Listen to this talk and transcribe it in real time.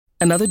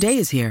Another day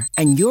is here,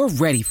 and you're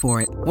ready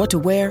for it. What to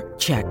wear?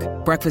 Check.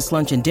 Breakfast,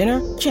 lunch, and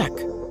dinner? Check.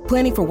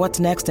 Planning for what's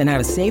next and how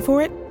to save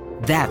for it?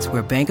 That's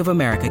where Bank of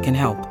America can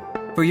help.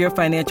 For your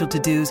financial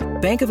to-dos,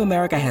 Bank of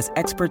America has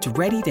experts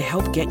ready to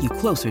help get you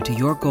closer to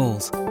your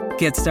goals.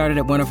 Get started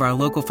at one of our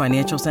local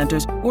financial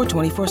centers or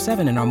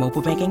 24/7 in our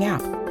mobile banking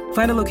app.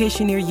 Find a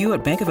location near you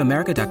at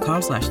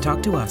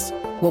bankofamerica.com/talktous.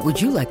 What would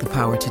you like the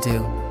power to do?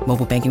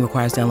 Mobile banking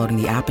requires downloading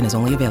the app and is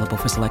only available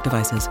for select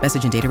devices.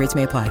 Message and data rates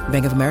may apply.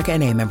 Bank of America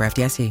N.A., member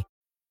FDIC.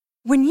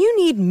 When you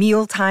need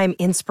mealtime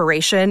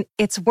inspiration,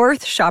 it's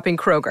worth shopping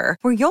Kroger,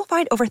 where you'll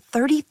find over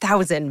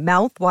 30,000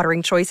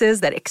 mouth-watering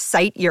choices that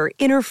excite your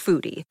inner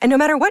foodie. And no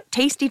matter what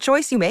tasty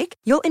choice you make,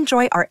 you'll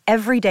enjoy our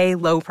everyday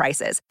low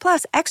prices,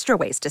 plus extra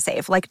ways to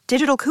save, like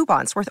digital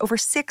coupons worth over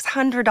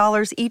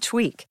 $600 each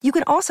week. You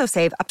can also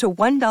save up to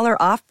 $1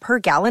 off per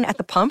gallon at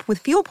the pump with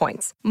fuel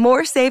points.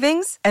 More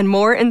savings and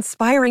more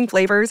inspiring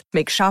flavors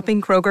make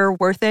shopping Kroger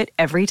worth it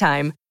every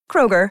time.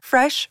 Kroger,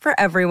 fresh for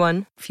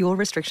everyone. Fuel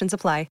restrictions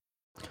apply.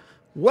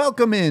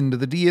 Welcome into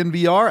the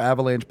DNVR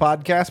Avalanche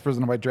podcast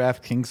presented by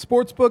DraftKings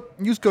Sportsbook.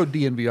 Use code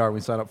DNVR when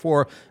you sign up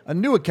for a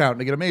new account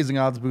to get amazing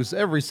odds boosts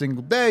every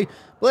single day.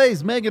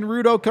 Blaze, Megan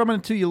Rudo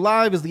coming to you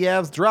live as the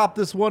Avs drop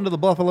this one to the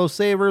Buffalo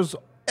Sabres.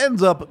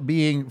 Ends up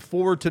being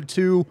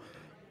 4-2.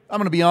 I'm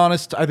going to be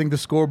honest, I think the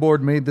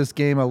scoreboard made this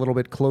game a little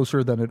bit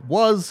closer than it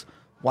was.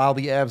 While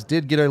the Avs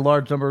did get a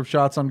large number of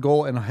shots on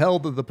goal and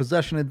held the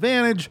possession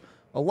advantage,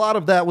 a lot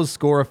of that was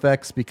score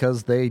effects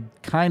because they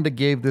kind of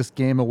gave this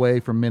game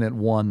away from minute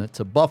one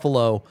to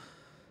Buffalo.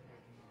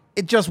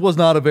 It just was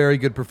not a very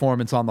good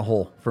performance on the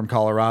whole from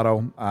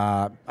Colorado.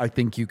 I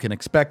think you can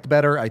expect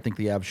better. I think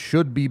the Avs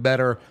should be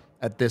better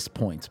at this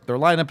point. Their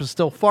lineup is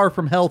still far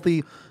from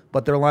healthy,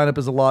 but their lineup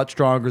is a lot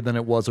stronger than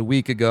it was a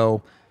week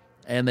ago,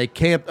 and they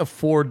can't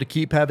afford to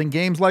keep having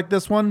games like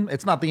this one.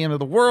 It's not the end of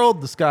the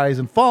world. The sky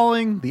isn't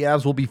falling. The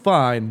Avs will be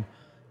fine,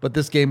 but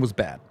this game was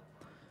bad.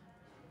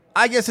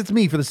 I guess it's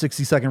me for the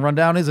 60-second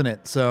rundown, isn't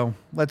it? So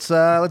let's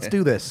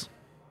do this.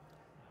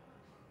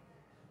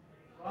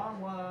 Wrong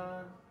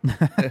one.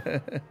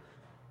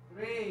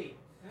 3,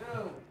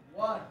 2,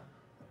 1.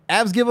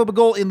 Avs give up a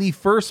goal in the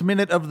first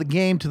minute of the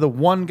game to the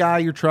one guy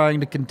you're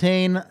trying to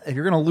contain. If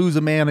you're going to lose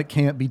a man, it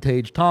can't be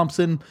Tage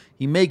Thompson.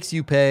 He makes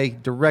you pay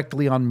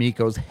directly on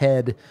Mikko's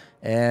head,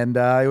 and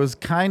it was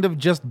kind of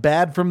just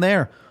bad from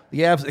there.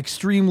 The Avs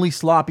extremely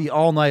sloppy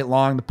all night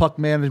long. The puck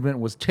management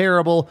was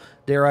terrible.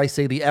 Dare I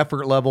say the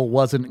effort level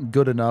wasn't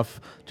good enough.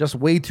 Just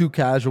way too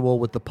casual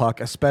with the puck,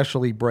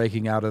 especially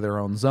breaking out of their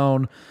own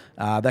zone.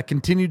 That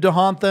continued to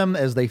haunt them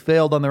as they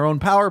failed on their own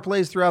power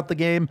plays throughout the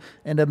game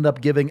and ended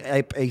up giving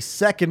up a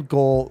second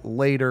goal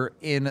later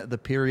in the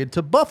period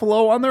to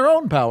Buffalo on their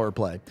own power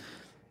play.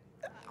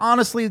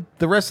 Honestly,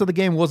 the rest of the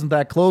game wasn't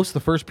that close. The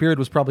first period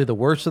was probably the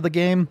worst of the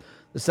game.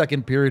 The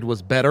second period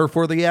was better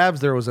for the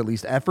Avs. There was at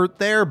least effort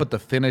there, but the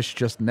finish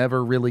just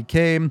never really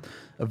came.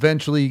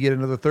 Eventually, you get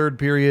into the third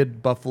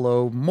period.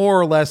 Buffalo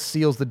more or less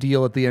seals the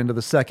deal at the end of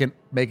the second,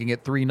 making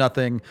it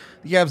 3-0.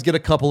 The Avs get a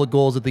couple of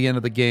goals at the end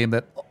of the game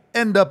that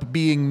end up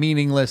being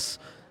meaningless,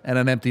 and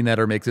an empty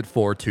netter makes it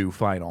 4-2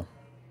 final.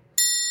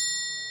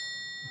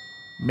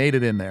 Made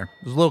it in there.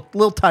 It was a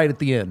little tight at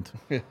the end,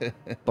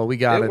 but we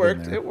got it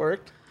worked. in there. It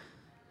worked.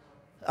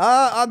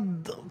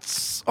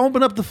 Let's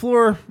open up the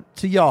floor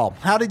to y'all.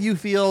 How did you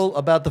feel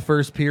about the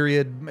first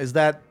period? Is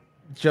that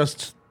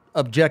just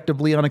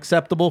objectively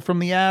unacceptable from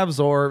the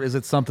Avs, or is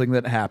it something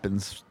that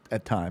happens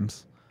at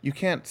times? You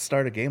can't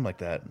start a game like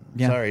that.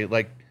 Yeah. Sorry.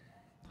 Like,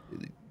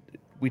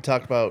 we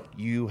talked about,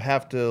 you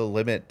have to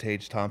limit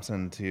Tage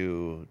Thompson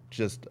to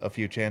just a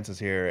few chances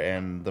here,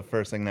 and the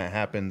first thing that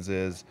happens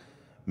is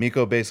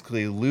Mikko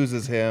basically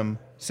loses him.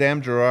 Sam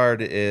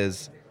Girard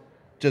is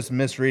just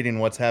misreading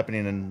what's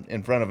happening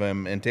in front of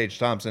him, and Tage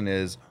Thompson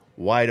is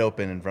wide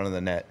open in front of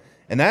the net.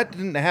 And that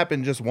didn't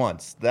happen just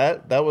once.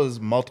 That was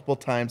multiple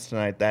times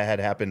tonight that had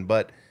happened.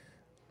 But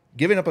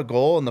giving up a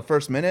goal in the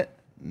first minute,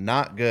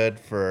 not good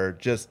for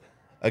just,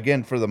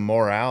 again, for the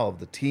morale of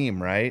the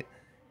team, right?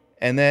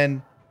 And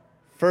then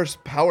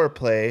first power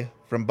play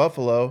from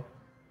Buffalo,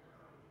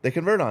 they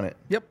convert on it.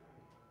 Yep.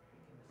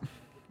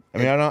 I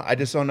mean, I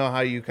just don't know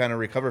how you kind of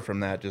recover from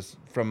that, just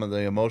from the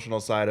emotional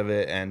side of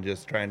it and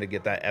just trying to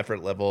get that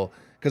effort level,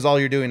 because all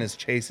you're doing is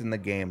chasing the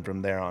game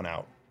from there on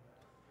out.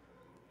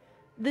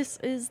 This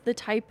is the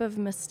type of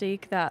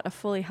mistake that a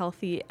fully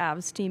healthy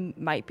Avs team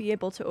might be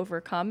able to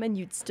overcome and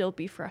you'd still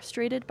be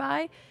frustrated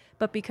by.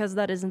 But because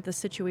that isn't the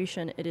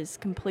situation, it is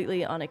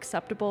completely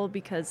unacceptable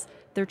because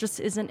there just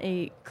isn't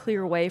a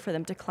clear way for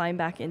them to climb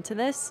back into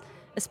this,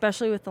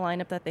 especially with the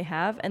lineup that they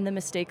have and the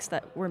mistakes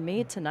that were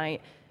made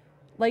tonight.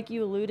 Like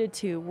you alluded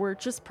to, were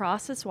just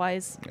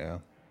process-wise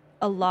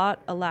a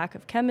lack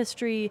of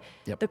chemistry.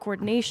 Yep. The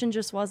coordination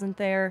just wasn't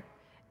there.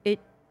 You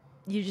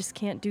just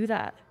can't do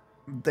that.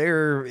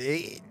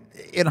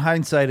 In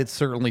hindsight, it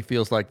certainly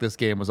feels like this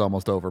game was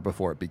almost over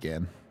before it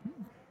began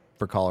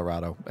for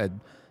Colorado.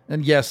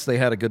 And yes, they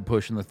had a good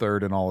push in the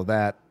third and all of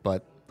that,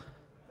 but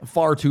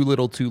far too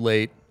little too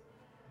late.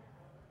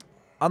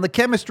 On the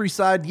chemistry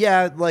side,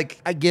 yeah, like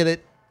I get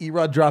it.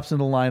 Erod drops in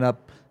the lineup.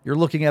 You're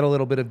looking at a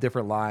little bit of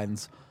different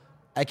lines.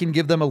 I can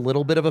give them a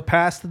little bit of a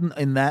pass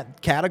in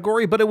that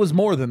category, but it was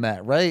more than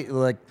that, right?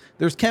 Like,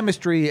 there's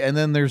chemistry, and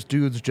then there's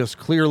dudes just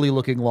clearly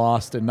looking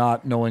lost and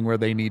not knowing where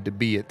they need to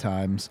be at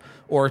times,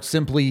 or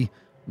simply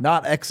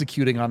not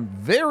executing on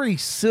very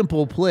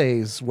simple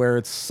plays where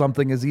it's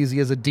something as easy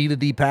as a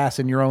D-to-D pass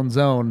in your own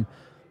zone,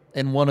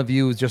 and one of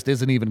you just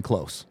isn't even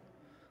close.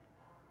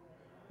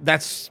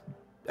 That's,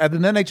 at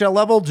an NHL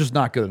level, just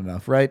not good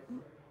enough, right?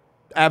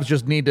 Avs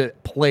just need to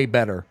play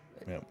better.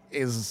 Yep.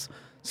 Is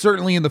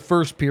certainly in the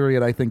first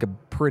period, I think, a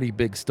pretty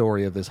big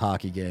story of this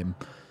hockey game.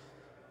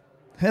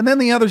 And then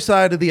the other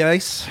side of the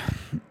ice,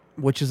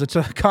 which is a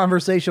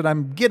conversation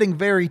I'm getting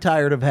very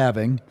tired of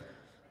having,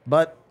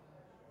 but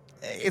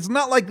it's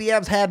not like the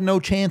Avs had no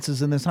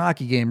chances in this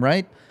hockey game,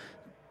 right?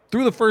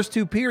 Through the first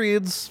two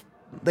periods,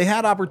 they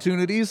had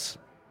opportunities.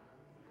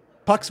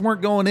 Pucks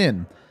weren't going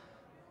in.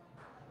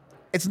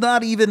 It's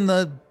not even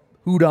the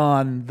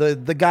Hudon,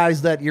 the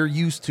guys that you're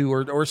used to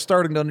or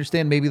starting to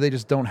understand maybe they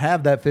just don't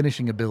have that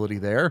finishing ability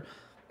there.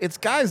 It's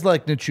guys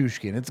like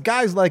Nichushkin. It's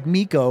guys like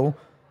Mikko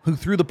who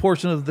through the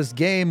portion of this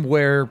game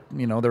where,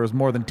 there was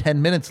more than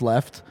 10 minutes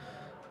left,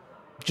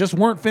 just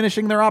weren't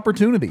finishing their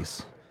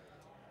opportunities.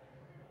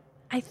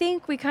 I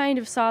think we kind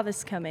of saw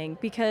this coming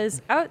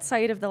because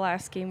outside of the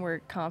last game where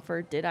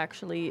Comfort did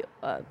actually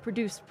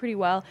produce pretty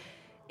well,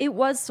 it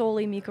was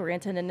solely Mikko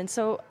Rantanen. And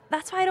so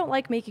that's why I don't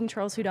like making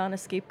Charles Hudon a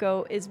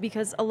scapegoat, is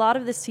because a lot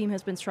of this team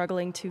has been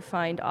struggling to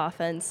find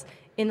offense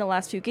in the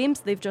last few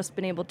games. They've just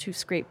been able to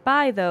scrape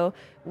by, though,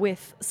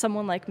 with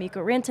someone like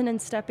Mikko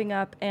Rantanen stepping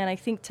up. And I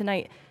think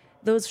tonight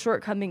those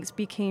shortcomings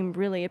became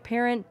really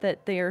apparent,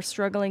 that they are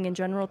struggling in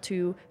general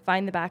to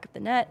find the back of the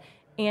net.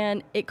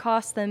 And it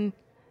cost them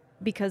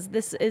because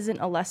this isn't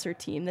a lesser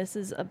team. This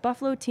is a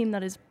Buffalo team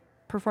that is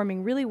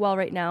performing really well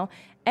right now,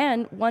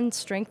 and one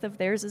strength of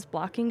theirs is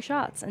blocking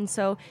shots. And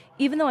so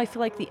even though I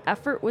feel like the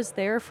effort was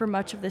there for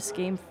much of this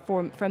game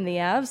from the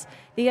Avs,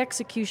 the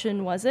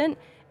execution wasn't,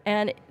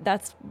 and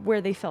that's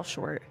where they fell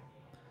short.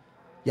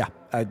 Yeah,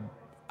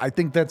 I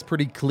think that's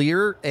pretty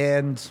clear,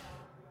 and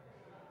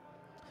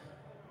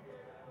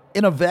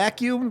in a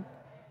vacuum,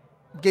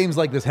 games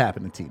like this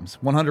happen to teams.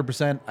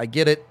 100%, I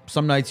get it.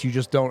 Some nights you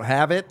just don't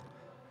have it.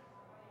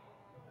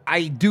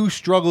 I do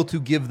struggle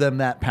to give them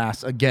that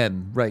pass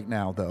again right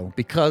now, though,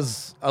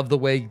 because of the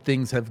way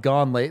things have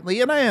gone lately.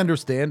 And I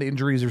understand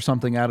injuries are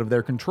something out of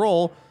their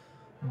control,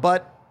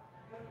 but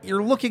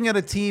you're looking at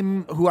a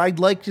team who I'd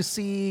like to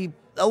see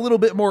a little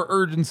bit more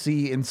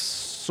urgency in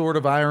sort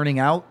of ironing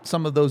out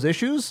some of those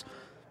issues.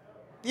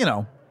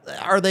 Am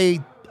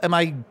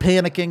I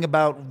panicking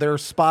about their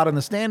spot in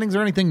the standings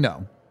or anything?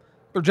 No,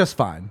 they're just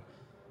fine.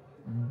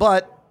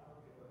 But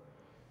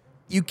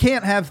you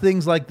can't have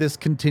things like this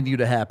continue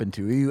to happen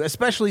to you,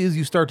 especially as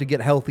you start to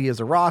get healthy as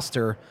a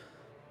roster.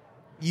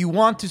 You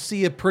want to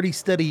see a pretty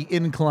steady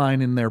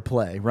incline in their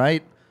play,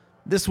 right?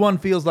 This one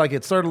feels like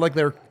it started like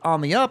they're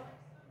on the up,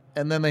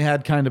 and then they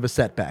had kind of a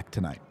setback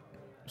tonight.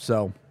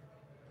 So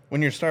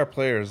when your star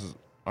players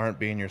aren't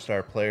being your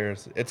star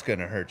players, it's going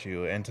to hurt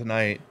you. And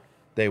tonight,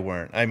 they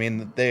weren't. I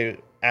mean, they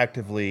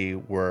actively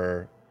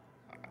were,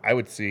 I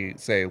would say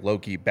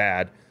low-key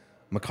bad.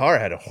 Makar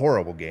had a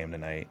horrible game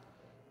tonight.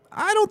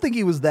 I don't think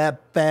he was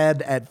that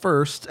bad at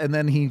first, and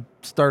then he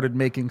started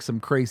making some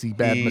crazy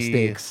bad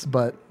mistakes.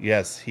 But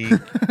yes, he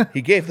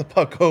gave the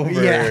puck over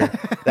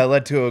that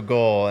led to a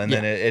goal, and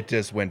then it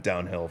just went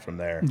downhill from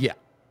there. Yeah,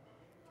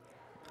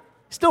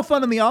 still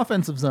fun in the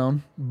offensive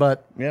zone,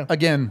 but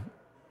again,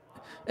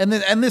 and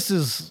this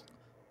is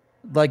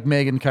like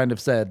Megan kind of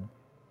said.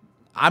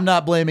 I'm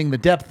not blaming the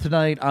depth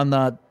tonight. I'm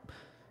not.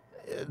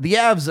 The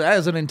Avs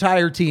as an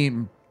entire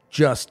team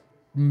just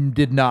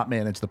did not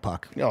manage the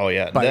puck. Oh,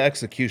 yeah. The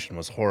execution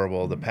was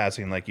horrible. The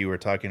passing, like you were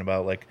talking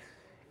about, like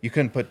you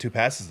couldn't put two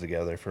passes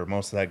together for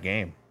most of that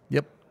game.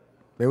 Yep.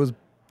 It was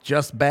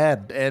just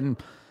bad.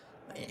 And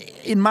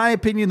in my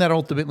opinion, that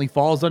ultimately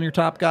falls on your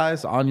top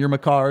guys, on your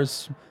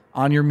Makars,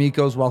 on your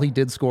Mikos, while he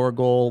did score a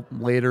goal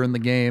later in the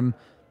game.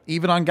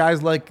 Even on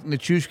guys like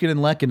Nichushkin and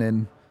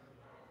Lehkonen,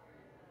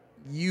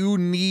 you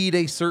need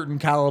a certain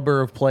caliber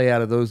of play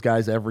out of those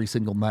guys every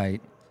single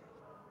night.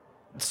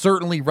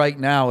 Certainly right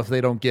now, if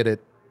they don't get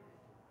it,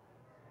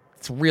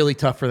 it's really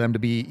tough for them to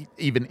be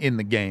even in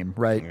the game,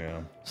 right?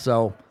 Yeah.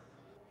 So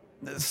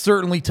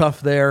certainly tough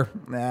there.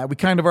 We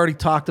kind of already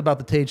talked about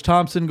the Tage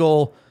Thompson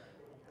goal.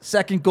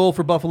 Second goal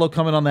for Buffalo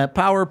coming on that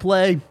power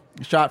play.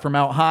 Shot from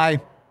out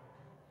high.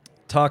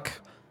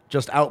 Tuck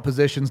just out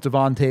positions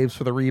Devon Taves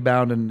for the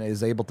rebound and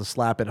is able to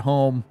slap it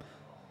home.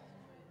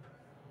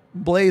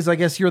 Blaze, I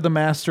guess you're the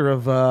master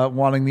of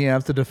wanting the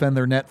Avs to defend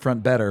their net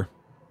front better.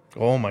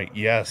 Oh, my,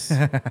 yes.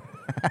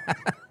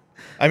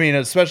 I mean,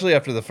 especially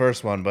after the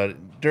first one,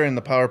 but during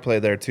the power play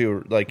there,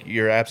 too, like,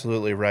 you're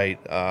absolutely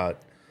right.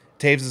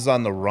 Taves is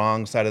on the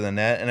wrong side of the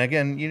net. And,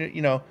 again,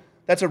 you know,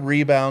 that's a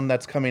rebound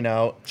that's coming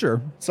out.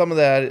 Sure. Some of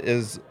that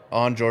is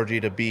on Georgie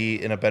to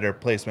be in a better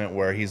placement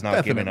where he's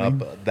not giving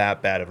up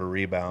that bad of a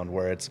rebound,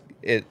 where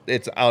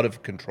it's out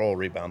of control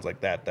rebounds like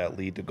that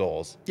lead to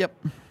goals.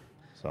 Yep.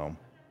 So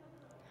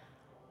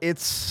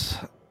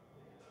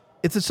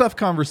it's a tough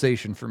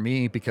conversation for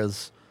me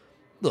because,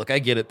 look, I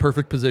get it.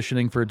 Perfect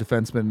positioning for a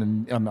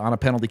defenseman and on a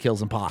penalty kill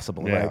is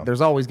impossible, Yeah. right?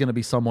 There's always going to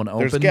be someone open.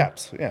 There's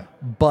gaps, yeah.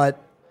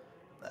 But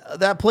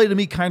that play to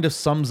me kind of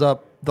sums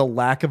up the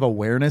lack of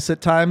awareness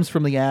at times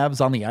from the Avs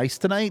on the ice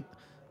tonight,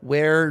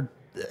 where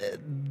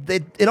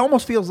it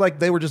almost feels like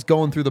they were just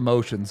going through the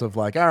motions of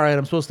like, all right,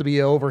 I'm supposed to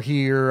be over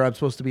here, I'm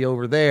supposed to be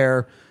over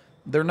there.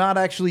 They're not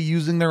actually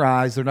using their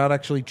eyes. They're not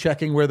actually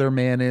checking where their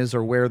man is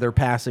or where their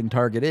passing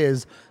target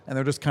is, and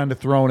they're just kind of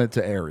throwing it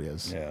to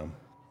areas. Yeah.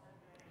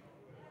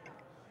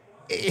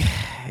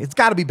 It's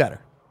got to be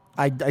better.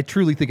 I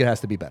truly think it has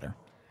to be better.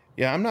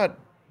 Yeah, on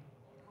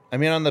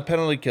the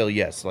penalty kill,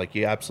 yes, like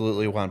you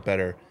absolutely want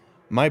better.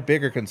 My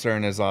bigger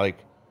concern is like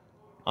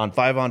on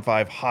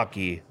 5-on-5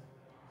 hockey,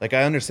 like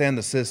I understand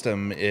the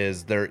system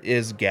is there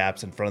is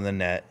gaps in front of the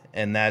net,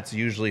 and that's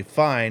usually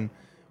fine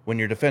when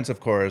your defensive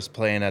core is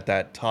playing at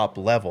that top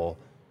level.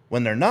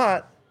 When they're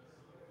not,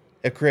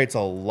 it creates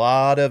a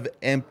lot of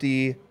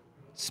empty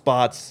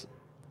spots,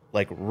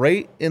 like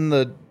right in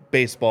the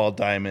baseball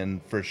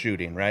diamond for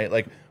shooting, right?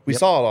 Like we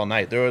saw it all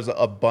night. There was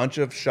a bunch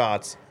of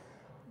shots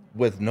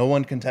with no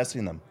one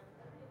contesting them.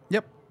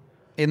 Yep.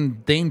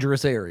 In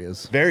dangerous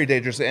areas. Very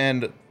dangerous.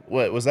 And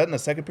what was that in the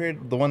second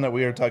period? The one that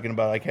we were talking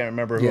about, I can't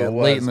remember who Yeah, it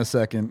was. late in the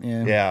second.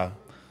 Yeah. Yeah.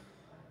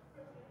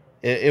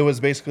 It was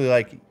basically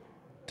like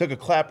took a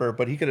clapper,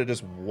 but he could have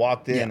just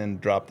walked in and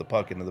dropped the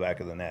puck into the back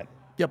of the net.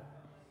 Yep.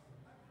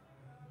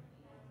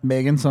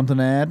 Megan, something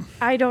to add?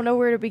 I don't know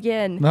where to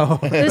begin. No.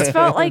 This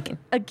felt like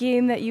a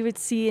game that you would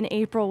see in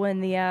April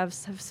when the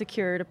Avs have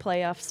secured a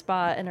playoff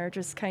spot and are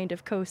just kind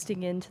of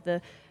coasting into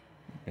the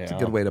It's a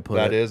good way to put it.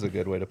 That is a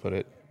good way to put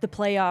it. the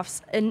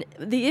playoffs. And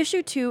the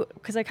issue too,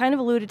 because I kind of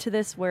alluded to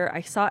this where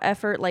I saw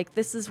effort, like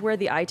this is where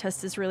the eye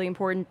test is really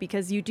important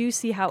because you do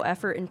see how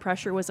effort and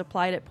pressure was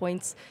applied at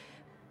points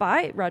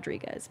by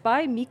Rodriguez,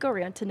 by Mikko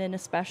Rantanen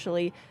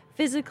especially,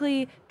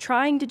 physically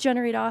trying to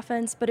generate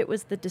offense, but it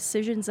was the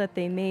decisions that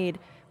they made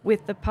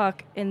with the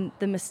puck and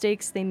the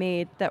mistakes they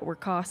made that were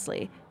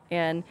costly.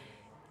 And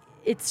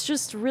it's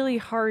just really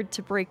hard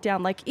to break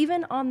down. Like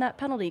even on that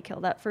penalty kill,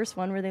 that first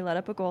one where they let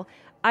up a goal,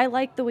 I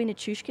like the way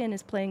Nichushkin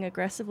is playing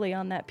aggressively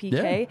on that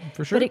PK. Yeah,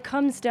 for sure. But it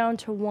comes down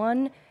to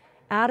one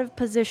out of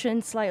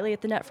position slightly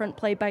at the net front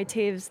play by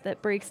Taves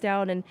that breaks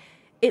down, and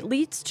it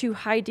leads to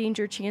high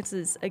danger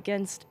chances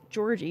against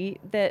Georgie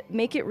that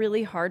make it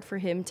really hard for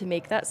him to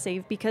make that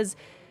save because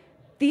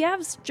the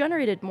Avs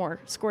generated more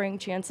scoring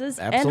chances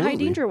and high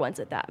Absolutely. danger ones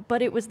at that.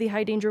 But it was the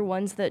high danger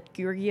ones that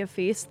Georgiev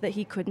faced that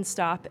he couldn't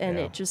stop, and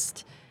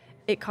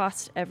it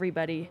cost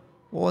everybody.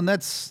 Well, and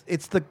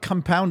it's the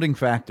compounding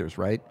factors,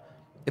 right?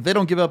 If they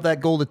don't give up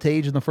that goal to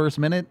Tage in the first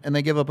minute and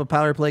they give up a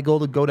power play goal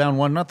to go down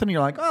 1-0,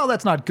 you're like, oh,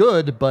 that's not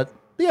good, but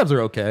the Avs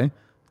are okay.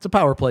 It's a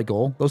power play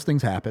goal. Those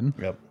things happen.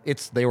 Yep.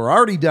 They were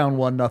already down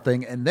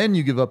 1-0, and then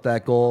you give up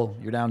that goal.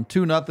 You're down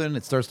 2-0.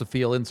 It starts to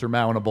feel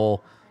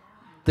insurmountable.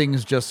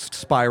 Things just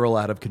spiral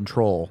out of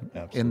control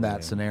in that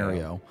Absolutely,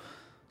 scenario. yeah.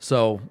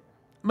 So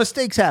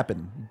mistakes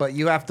happen, but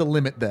you have to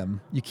limit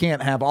them. You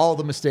can't have all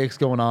the mistakes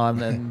going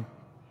on, and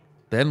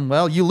then,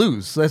 well, you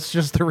lose. That's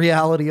just the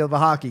reality of a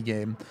hockey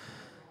game.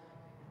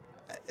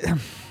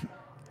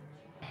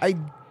 I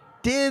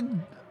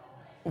did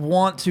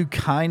want to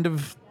kind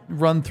of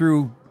run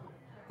through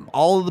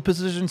all of the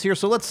positions here.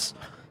 So let's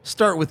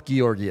start with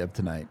Georgiev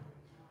tonight.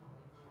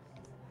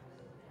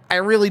 I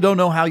really don't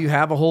know how you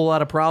have a whole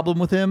lot of problem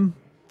with him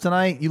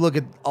tonight. You look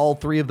at all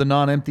three of the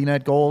non-empty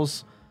net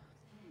goals.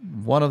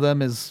 One of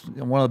them is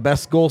one of the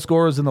best goal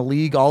scorers in the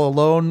league all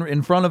alone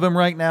in front of him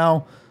right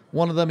now.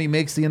 One of them, he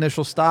makes the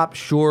initial stop.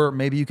 Sure,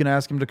 maybe you can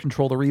ask him to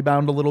control the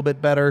rebound a little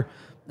bit better.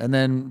 And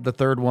then the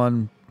third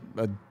one,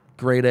 a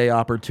grade A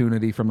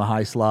opportunity from the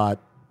high slot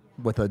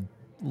with a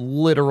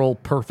literal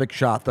perfect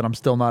shot that I'm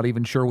still not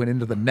even sure went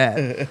into the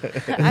net.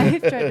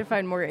 I've tried to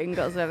find more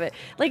angles of it.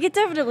 Like it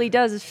definitely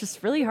does. It's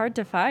just really hard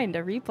to find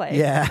a replay.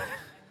 Yeah.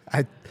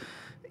 I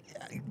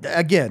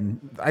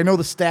know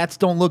the stats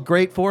don't look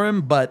great for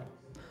him, but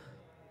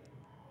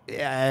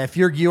if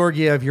you're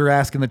Georgiev, you're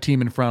asking the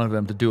team in front of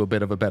him to do a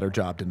bit of a better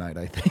job tonight,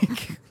 I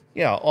think.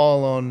 Yeah,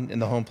 all alone in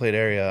the home plate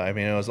area. I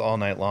mean, it was all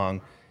night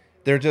long.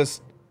 I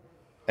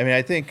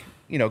think,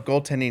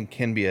 goaltending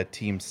can be a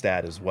team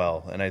stat as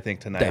well. And I think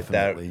tonight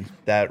Definitely.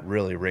 that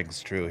really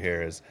rings true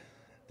here is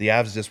the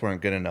Avs just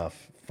weren't good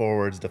enough.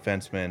 Forwards,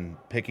 defensemen,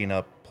 picking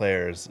up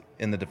players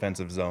in the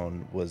defensive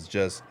zone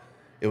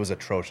it was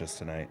atrocious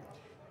tonight.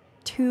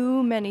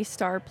 Too many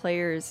star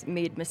players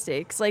made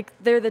mistakes. Like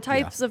they're the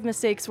types of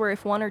mistakes where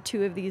if one or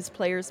two of these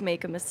players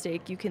make a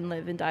mistake, you can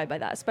live and die by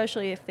that,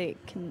 especially if they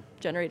can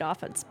generate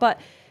offense. But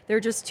there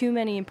are just too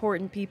many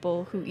important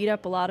people who eat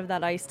up a lot of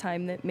that ice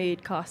time that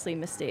made costly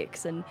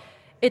mistakes. And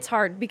it's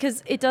hard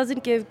because it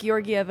doesn't give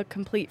Georgiev a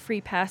complete free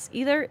pass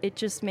either. It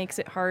just makes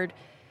it hard.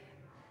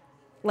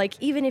 Like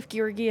even if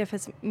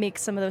Georgiev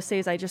makes some of those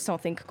saves, I just don't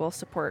think goal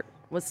support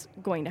was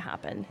going to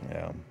happen.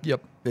 Yeah.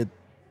 Yep.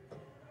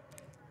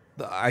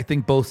 I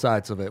think both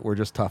sides of it were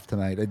just tough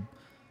tonight.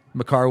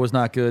 Makar was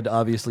not good.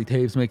 Obviously,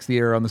 Taves makes the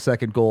error on the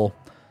second goal.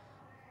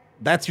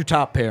 That's your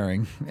top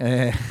pairing.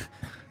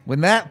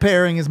 When that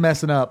pairing is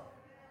messing up,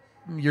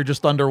 you're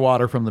just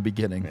underwater from the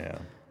beginning. Yeah.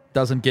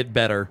 Doesn't get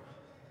better.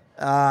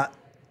 I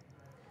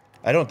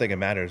don't think it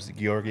matters,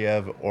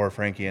 Georgiev or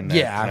Frankie in net.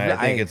 Yeah, And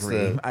I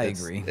agree. I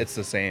agree. It's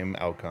the same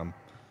outcome.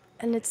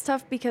 And it's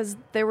tough because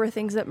there were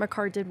things that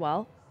Makar did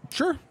well.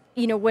 Sure.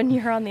 You know, when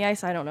you're on the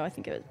ice, I don't know, I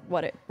think it was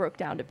what it broke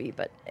down to be,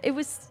 but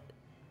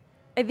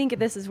I think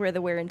this is where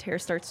the wear and tear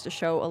starts to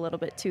show a little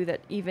bit too,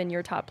 that even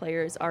your top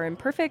players are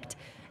imperfect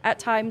at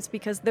times,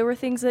 because there were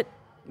things that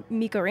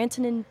Mikko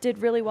Rantanen did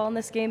really well in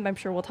this game, I'm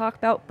sure we'll talk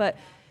about, but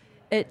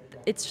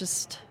it's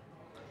just...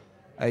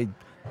 I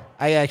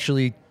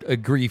actually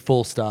agree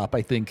full stop.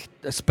 I think,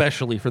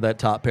 especially for that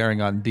top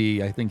pairing on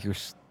D, I think you're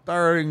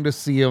starting to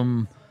see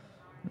them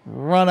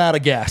run out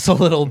of gas a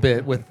little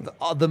bit with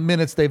all the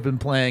minutes they've been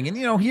playing. And,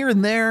 you know, here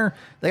and there,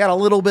 they got a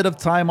little bit of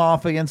time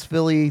off against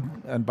Philly.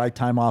 And by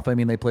time off, I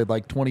mean they played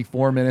like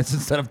 24 minutes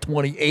instead of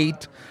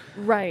 28.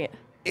 Right.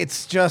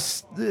 It's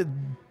just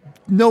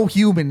no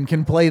human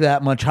can play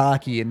that much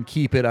hockey and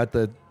keep it at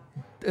the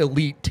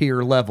elite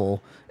tier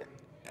level.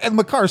 And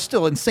Makar's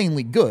still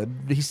insanely good.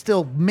 He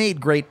still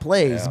made great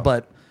plays,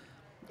 but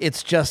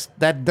it's just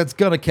that's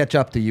going to catch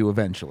up to you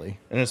eventually.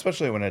 And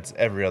especially when it's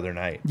every other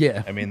night.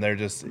 Yeah. I mean, they're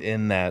just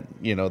in that,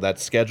 that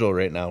schedule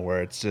right now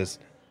where it's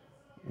just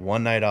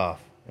one night off.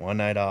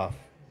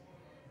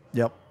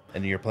 Yep.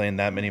 And you're playing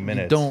that many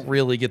minutes. You don't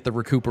really get the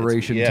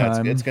recuperation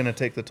time. It's going to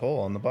take the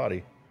toll on the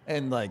body.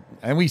 And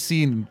we've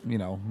seen,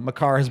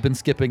 Makar has been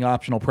skipping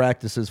optional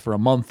practices for a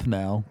month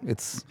now.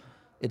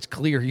 It's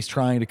clear he's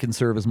trying to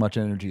conserve as much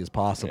energy as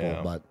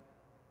possible, but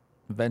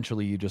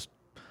eventually you just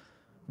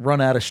run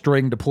out of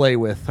string to play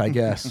with, I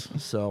guess.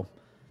 So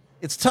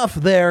it's tough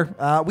there.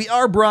 We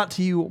are brought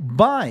to you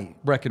by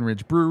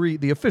Breckenridge Brewery,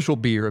 the official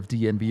beer of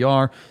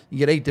DNVR. You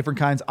get 8 different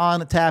kinds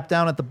on tap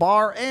down at the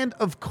bar, and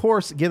of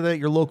course, get it at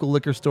your local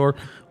liquor store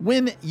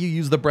when you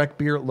use the Breck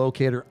Beer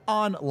Locator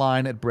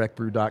online at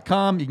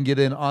breckbrew.com. You can get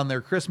in on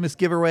their Christmas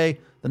giveaway,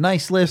 the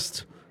nice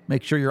list.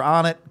 Make sure you're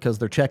on it because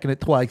they're checking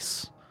it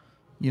twice.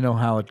 You know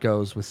how it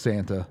goes with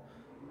Santa.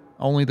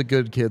 Only the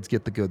good kids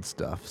get the good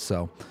stuff.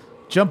 So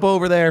jump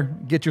over there,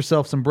 get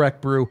yourself some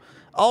Breck Brew.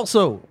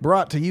 Also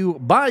brought to you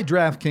by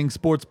DraftKings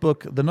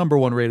Sportsbook, the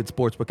 #1 rated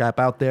sportsbook app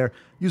out there.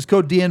 Use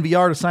code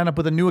DNVR to sign up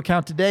with a new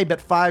account today. Bet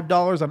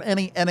 $5 on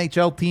any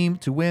NHL team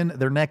to win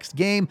their next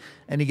game,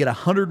 and you get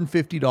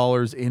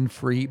 $150 in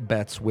free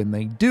bets when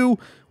they do,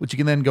 which you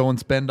can then go and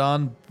spend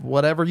on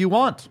whatever you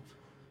want.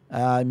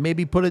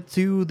 Maybe put it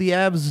to the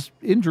Avs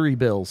injury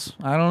bills.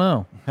 I don't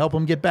know. Help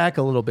them get back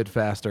a little bit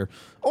faster.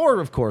 Or,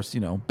 of course,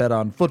 bet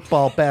on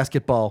football,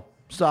 basketball,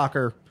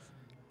 soccer.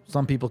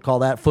 Some people call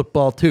that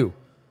football too.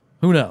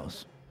 Who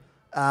knows?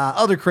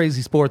 Other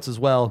crazy sports as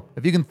well.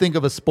 If you can think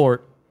of a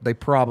sport, they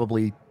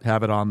probably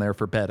have it on there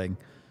for betting.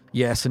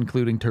 Yes,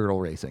 including turtle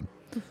racing.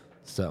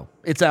 So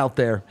it's out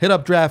there. Hit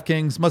up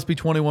DraftKings. Must be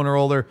 21 or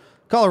older.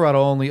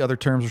 Colorado only. Other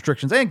terms,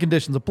 restrictions, and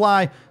conditions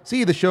apply.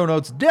 See the show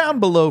notes down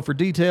below for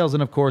details.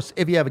 And, of course,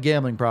 if you have a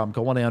gambling problem,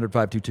 call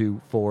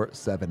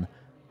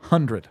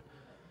 1-800-522-4700.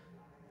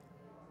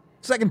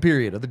 Second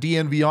period of the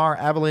DNVR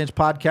Avalanche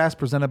podcast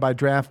presented by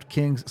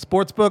DraftKings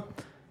Sportsbook.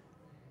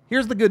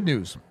 Here's the good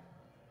news.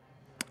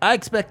 I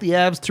expect the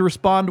Avs to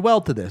respond well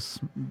to this.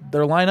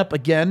 Their lineup,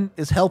 again,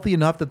 is healthy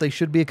enough that they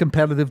should be a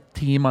competitive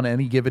team on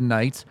any given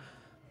night.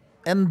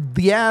 And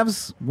the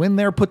Avs, when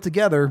they're put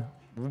together,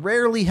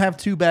 rarely have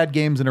 2 bad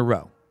games in a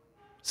row.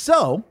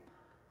 So,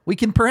 we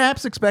can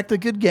perhaps expect a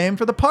good game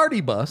for the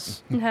party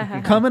bus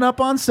coming up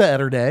on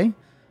Saturday.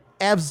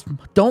 Avs,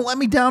 don't let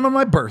me down on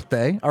my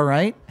birthday, all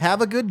right?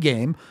 Have a good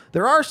game.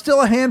 There are still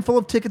a handful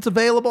of tickets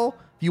available.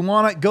 If you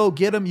want to go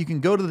get them, you can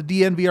go to the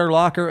DNVR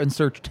locker and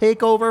search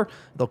TakeOver.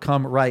 They'll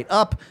come right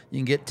up. You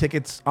can get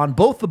tickets on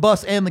both the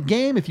bus and the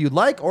game if you'd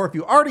like, or if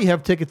you already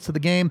have tickets to the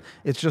game,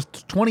 it's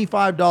just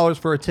 $25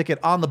 for a ticket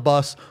on the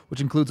bus,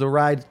 which includes a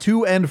ride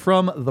to and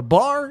from the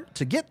bar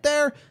to get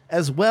there,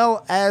 as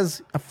well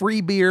as a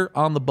free beer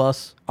on the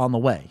bus on the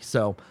way.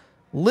 So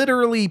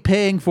literally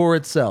paying for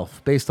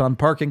itself based on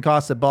parking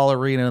costs at Ball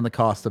Arena and the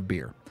cost of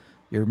beer.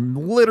 You're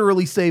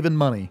literally saving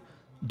money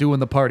doing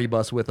the party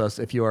bus with us.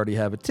 If you already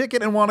have a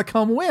ticket and want to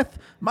come with,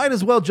 might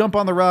as well jump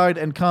on the ride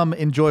and come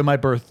enjoy my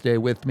birthday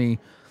with me.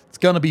 It's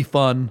going to be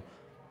fun.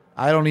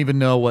 I don't even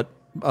know what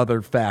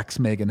other facts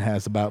Megan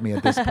has about me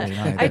at this point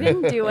either. I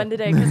didn't do one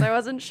today because I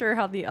wasn't sure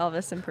how the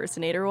Elvis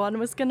impersonator one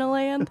was going to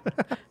land.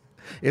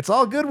 It's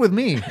all good with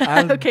me.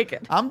 Okay,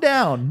 good. I'm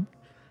down.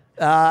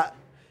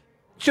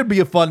 Should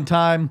be a fun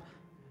time,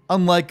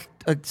 unlike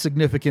a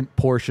significant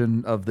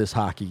portion of this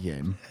hockey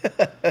game.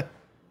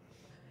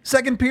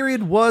 Second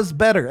period was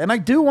better, and I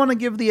do want to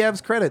give the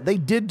Avs credit. They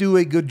did do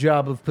a good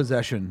job of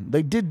possession.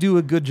 They did do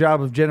a good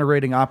job of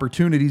generating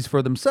opportunities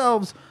for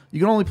themselves.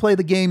 You can only play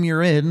the game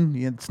you're in.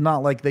 It's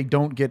not like they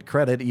don't get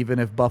credit, even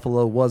if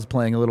Buffalo was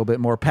playing a little bit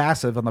more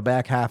passive on the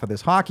back half of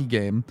this hockey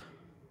game.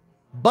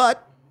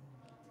 But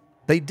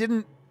they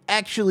didn't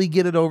actually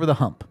get it over the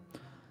hump.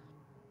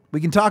 We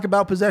can talk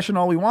about possession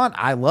all we want.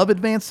 I love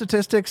advanced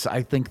statistics.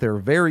 I think they're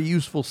a very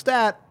useful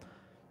stat.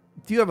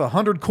 If you have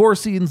 100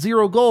 Corsi and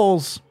 0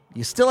 goals,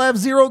 You still have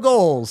 0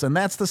 goals, and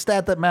that's the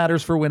stat that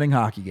matters for winning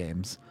hockey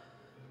games.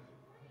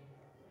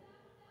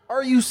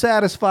 Are you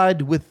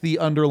satisfied with the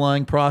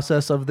underlying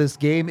process of this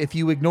game if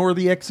you ignore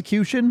the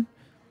execution,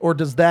 or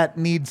does that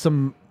need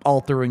some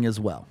altering as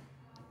well?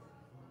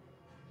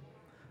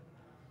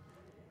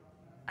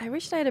 I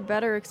wish I had a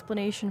better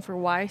explanation for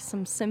why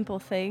some simple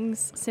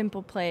things,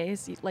 simple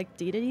plays like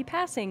D-to-D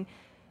passing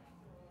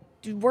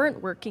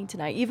weren't working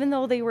tonight, even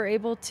though they were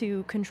able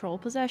to control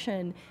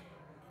possession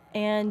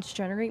and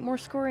generate more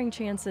scoring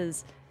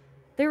chances.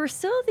 There were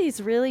still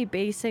these really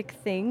basic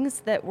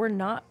things that were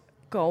not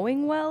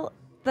going well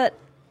that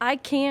I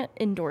can't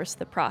endorse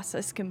the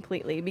process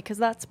completely because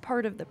that's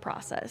part of the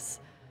process.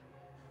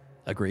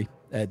 Agree.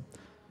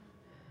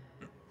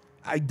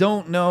 I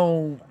don't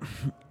know.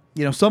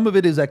 Some of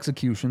it is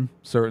execution,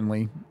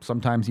 certainly.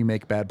 Sometimes you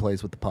make bad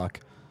plays with the puck.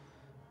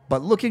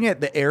 But looking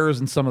at the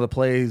errors in some of the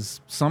plays,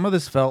 some of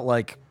this felt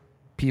like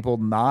people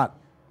not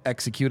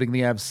executing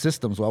the Avs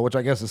systems well, which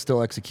I guess is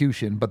still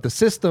execution. But the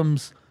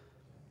systems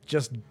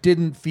just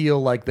didn't feel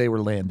like they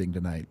were landing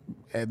tonight.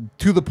 And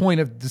to the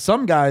point of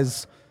some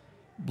guys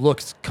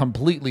looks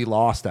completely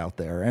lost out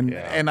there.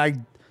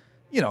 And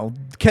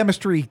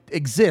chemistry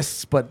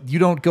exists, but you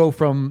don't go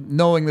from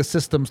knowing the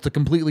systems to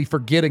completely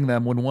forgetting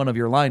them when one of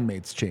your line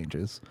mates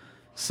changes.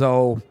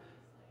 So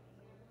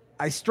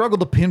I struggle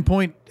to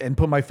pinpoint and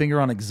put my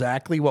finger on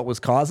exactly what was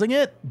causing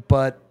it,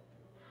 but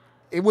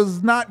it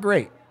was not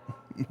great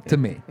to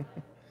me.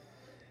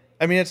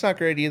 I mean, it's not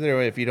great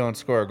either if you don't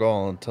score a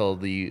goal until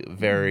the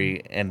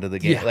very end of the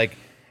game. Yeah. Like,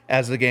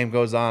 as the game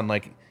goes on,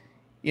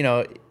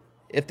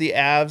 if the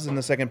Avs in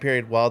the second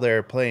period, while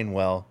they're playing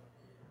well,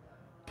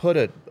 put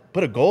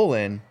a goal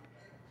in,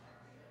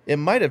 it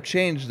might have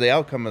changed the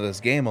outcome of this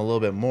game a little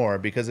bit more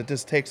because it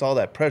just takes all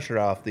that pressure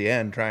off the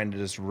end trying to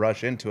just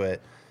rush into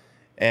it.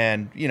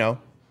 And,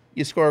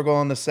 you score a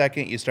goal in the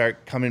second, you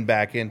start coming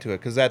back into it.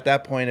 Because at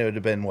that point, it would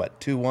have been,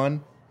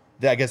 2-1?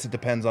 I guess it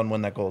depends on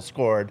when that goal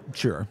scored.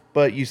 Sure.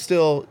 But you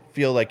still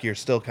feel like you're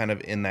still kind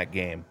of in that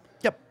game.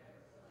 Yep.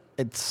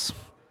 It's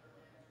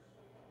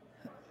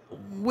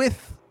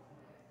with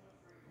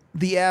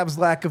the Avs'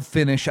 lack of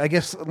finish, I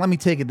guess, let me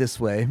take it this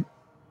way.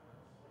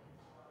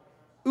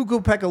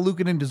 Ukko-Pekka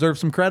Luukkonen deserves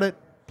some credit,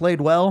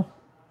 played well.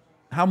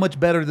 How much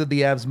better did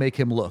the Avs make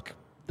him look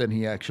than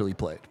he actually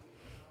played?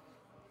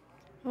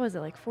 What was it,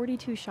 like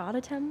 42 shot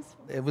attempts?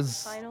 It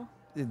was Final?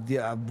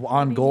 Yeah,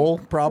 on goal,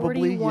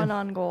 probably. 41 yeah.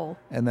 on goal.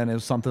 And then it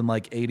was something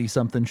like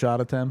 80-something shot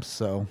attempts.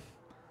 So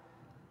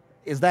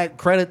is that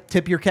credit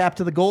tip your cap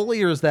to the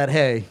goalie, or is that,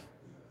 hey,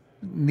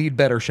 need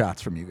better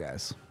shots from you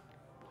guys?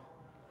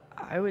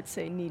 I would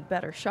say need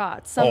better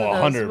shots. Some of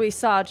 100. those we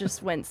saw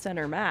just went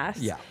center mass.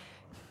 Yeah.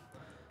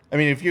 I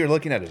mean, if you're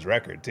looking at his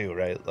record too,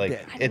 right? Like,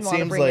 Yeah. I it didn't want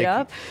to seems bring like it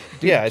up.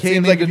 it came seems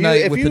in like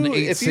tonight if with you an if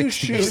you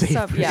 860 shoot save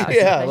Sub, yeah,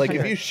 yeah, like if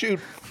 900. you shoot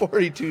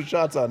 42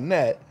 shots on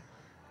net,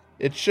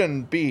 it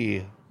shouldn't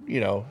be,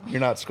 you're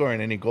not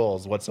scoring any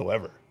goals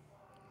whatsoever.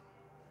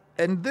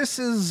 And this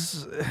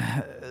is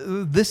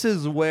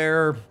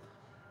where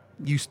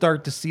you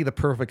start to see the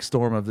perfect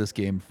storm of this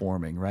game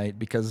forming, right?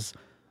 Because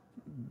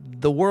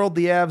the world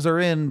the Avs are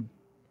in,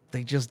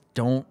 they just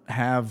don't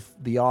have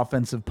the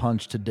offensive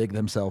punch to dig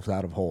themselves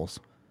out of holes.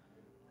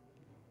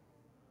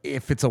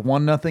 If it's a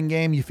 1-0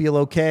 game, you feel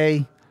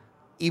okay.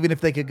 Even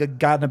if they could have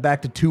gotten it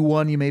back to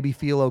 2-1, you maybe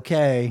feel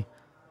okay.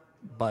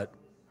 But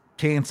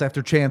chance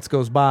after chance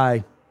goes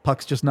by,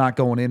 puck's just not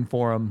going in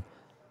for them.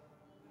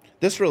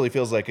 This really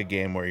feels like a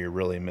game where you're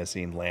really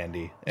missing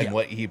Landy and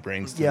what he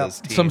brings to this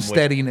team. Some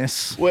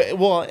steadiness.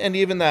 Well, and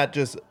even that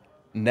just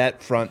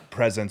net front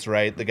presence,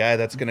 right? The guy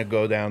that's going to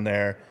go down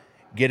there,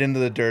 get into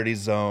the dirty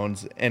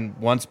zones, and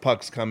once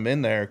pucks come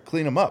in there,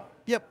 clean them up.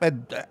 Yep,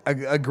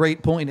 a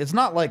great point. It's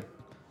not like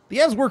the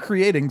Avs were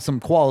creating some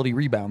quality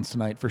rebounds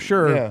tonight for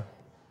sure. Yeah.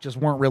 Just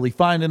weren't really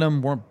finding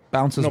them.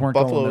 Bounces weren't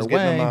Buffalo going was their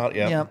getting way. them out,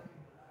 Yep,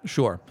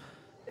 sure.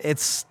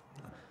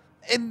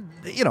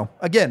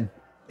 Again,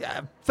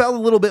 felt a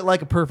little bit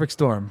like a perfect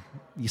storm.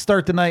 You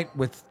start the night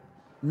with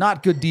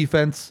not good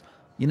defense.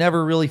 You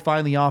never really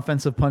find the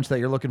offensive punch that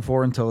you're looking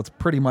for until it's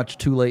pretty much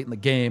too late in the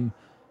game.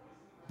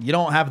 You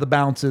don't have the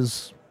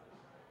bounces.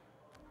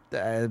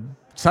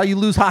 It's how you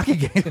lose hockey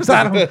games.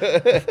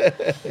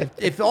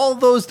 If all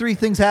those three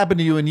things happen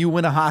to you and you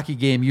win a hockey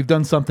game, you've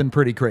done something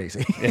pretty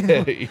crazy.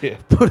 Yeah.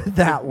 Put it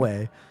that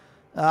way.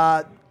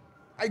 I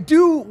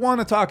do want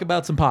to talk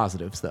about some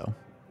positives, though,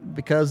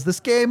 because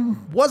this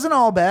game wasn't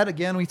all bad.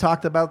 Again, we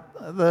talked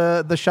about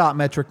the shot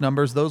metric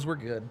numbers. Those were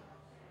good.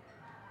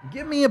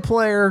 Give me a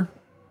player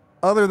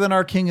other than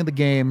our king of the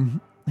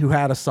game who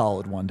had a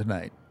solid one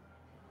tonight.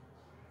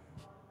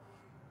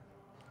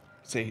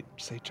 Say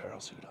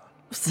Charles Hudon.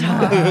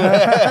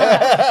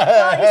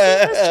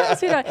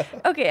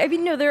 Okay, I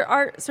mean, no, there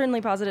are certainly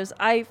positives.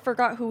 I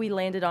forgot who we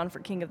landed on for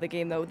King of the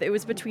Game, though. It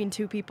was between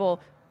two people.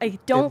 I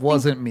don't It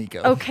wasn't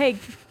Mikko. Okay,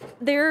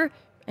 there's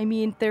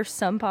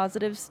some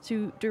positives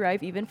to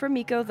derive even from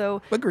Mikko,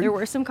 though. Agreed. There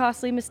were some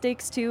costly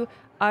mistakes, too.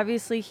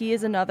 Obviously, he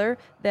is another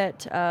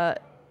that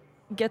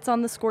gets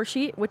on the score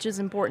sheet, which is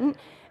important.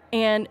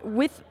 And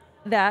with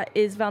that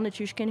is Val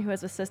Nichushkin, who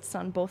has assists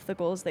on both the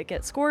goals that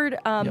get scored.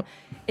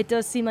 It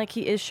does seem like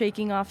he is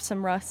shaking off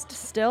some rust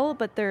still,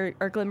 but there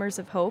are glimmers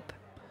of hope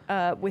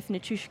with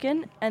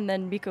Nichushkin, and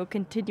then Mikko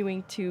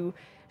continuing to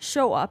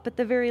show up at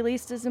the very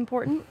least is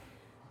important.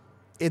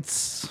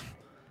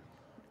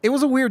 It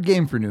was a weird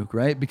game for Nuke,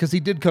 right? Because he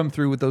did come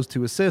through with those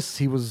 2 assists.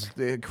 He was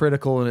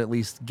critical in at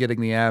least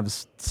getting the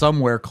Avs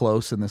somewhere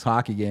close in this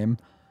hockey game.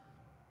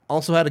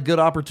 Also had a good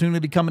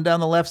opportunity coming down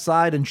the left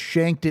side and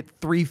shanked it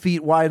 3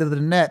 feet wide of the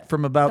net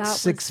from about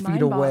 6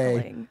 feet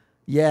away.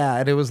 Yeah,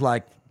 and it was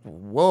like,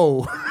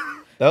 whoa.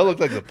 That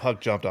looked like the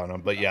puck jumped on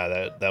him, but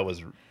yeah, that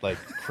was like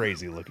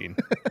crazy looking.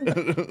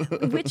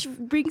 Which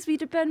brings me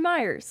to Ben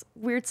Myers.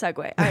 Weird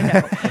segue, I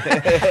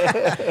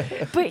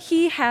know. But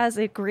he has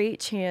a great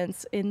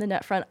chance in the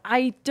net front.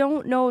 I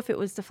don't know if it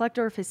was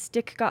deflected or if his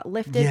stick got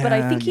lifted, but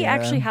I think he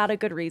actually had a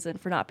good reason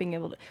for not being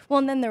able to. Well,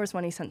 and then there was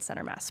when he sent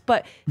center mass,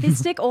 but his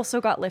stick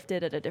also got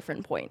lifted at a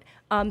different point.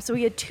 So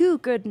he had 2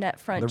 good net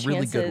front chances. The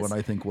really good one,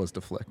 I think, was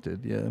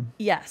deflected, yeah.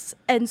 Yes,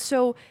 and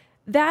so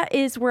that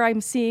is where I'm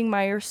seeing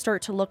Myers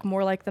start to look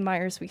more like the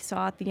Myers we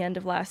saw at the end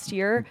of last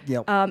year.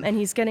 Yep. And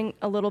he's getting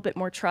a little bit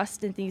more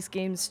trust in these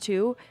games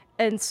too.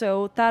 And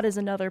so that is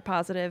another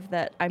positive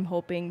that I'm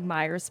hoping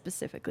Myers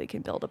specifically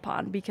can build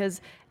upon,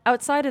 because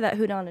outside of that,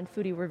 Hudon and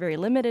Foudy were very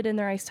limited in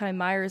their ice time.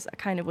 Myers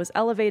kind of was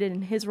elevated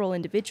in his role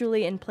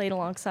individually and played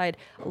alongside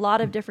a lot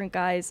of different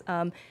guys.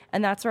 And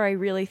that's where I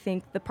really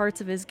think the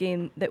parts of his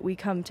game that we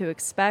come to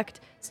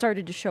expect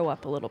started to show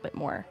up a little bit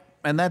more.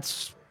 And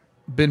that's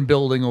been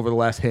building over the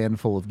last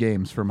handful of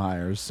games for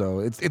Myers, so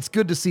it's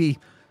good to see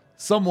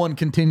someone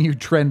continue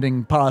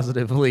trending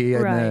positively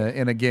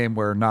in a game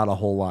where not a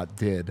whole lot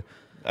did.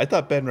 I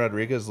thought Ben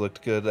Rodriguez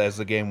looked good as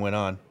the game went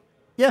on.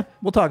 Yeah,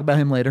 we'll talk about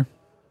him later.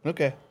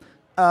 Okay.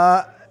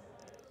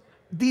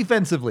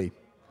 Defensively,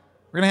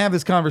 we're going to have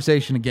this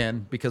conversation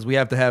again because we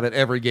have to have it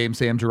every game.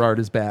 Sam Girard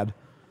is bad.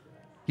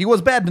 He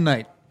was bad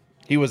tonight.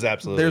 He was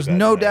absolutely There's bad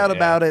no tonight, doubt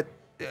about it.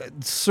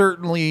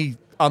 Certainly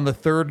on the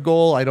 3rd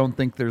goal, I don't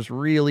think there's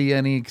really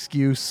any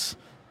excuse.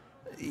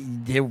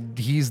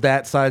 He's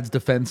that side's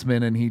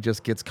defenseman, and he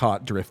just gets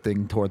caught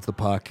drifting towards the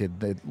puck,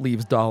 and it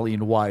leaves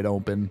Dahlin wide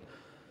open.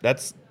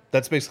 That's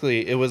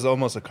basically, it was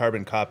almost a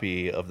carbon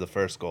copy of the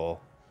first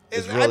goal.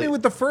 I mean,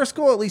 with the first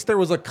goal, at least there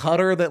was a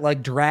cutter that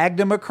like dragged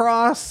him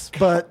across,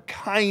 but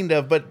kind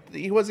of, but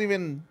he wasn't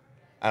even.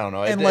 I don't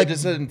know. And it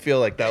just didn't feel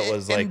like that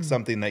was like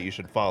something that you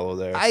should follow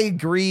there. I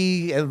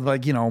agree.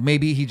 And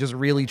maybe he just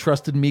really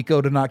trusted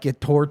Mikko to not get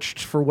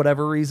torched for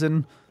whatever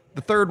reason.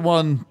 The third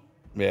one,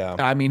 yeah.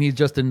 I mean, he's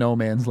just in no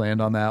man's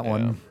land on that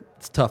one.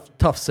 It's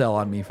tough sell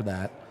on me for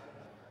that.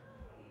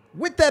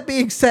 With that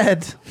being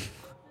said,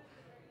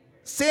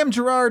 Sam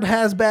Girard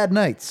has bad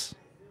nights.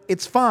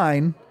 It's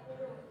fine.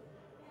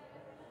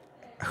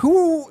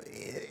 The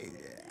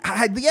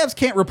Avs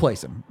can't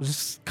replace him.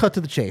 Just cut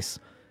to the chase.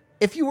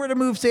 If you were to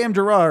move Sam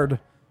Girard,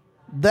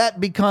 that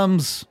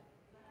becomes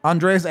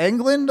Andreas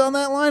Englund on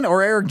that line,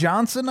 or Eric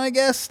Johnson, I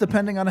guess,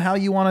 depending on how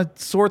you want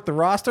to sort the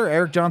roster.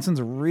 Eric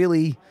Johnson's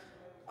really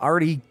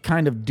already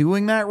kind of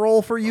doing that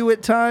role for you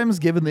at times,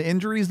 given the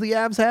injuries the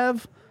Avs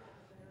have.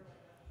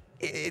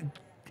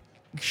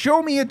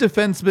 Show me a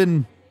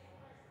defenseman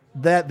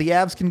that the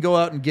Avs can go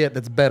out and get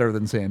that's better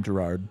than Sam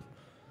Girard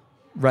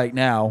right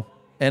now.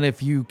 And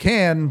if you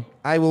can,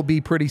 I will be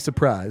pretty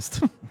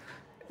surprised.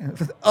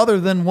 Other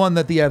than one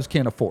that the Avs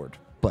can't afford.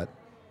 But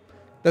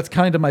that's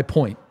kind of my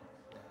point.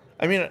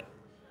 I mean,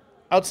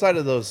 outside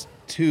of those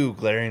 2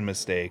 glaring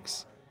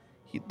mistakes,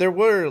 there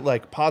were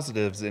like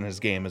positives in his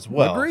game as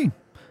well. I agree.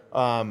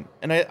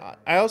 And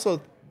I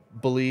also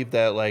believe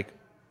that like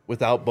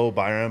without Bo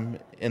Byram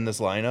in this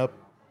lineup,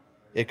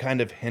 it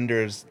kind of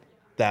hinders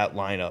that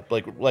lineup.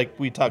 Like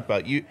we talked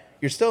about,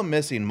 you're still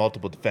missing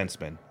multiple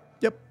defensemen.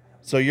 Yep.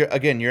 So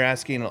you're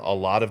asking a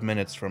lot of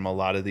minutes from a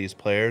lot of these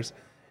players,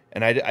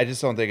 and I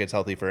just don't think it's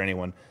healthy for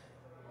anyone.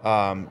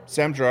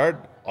 Sam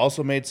Girard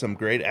also made some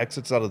great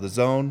exits out of the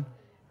zone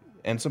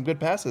and some good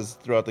passes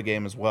throughout the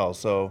game as well.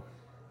 So,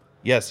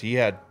 yes, he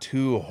had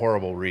 2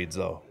 horrible reads,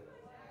 though,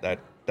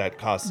 that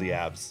cost the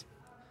Avs.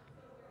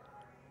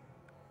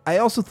 I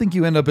also think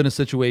you end up in a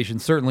situation,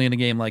 certainly in a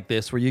game like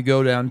this, where you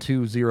go down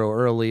 2-0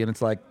 early, and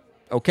it's like,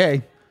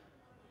 okay,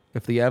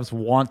 if the Avs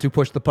want to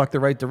push the puck the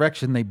right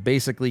direction, they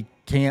basically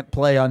can't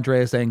play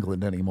Andreas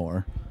Englund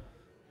anymore.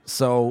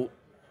 So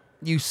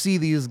you see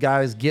these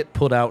guys get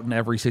put out in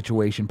every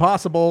situation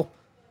possible,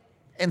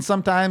 and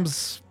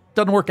sometimes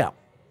doesn't work out.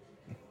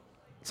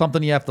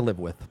 Something you have to live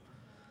with.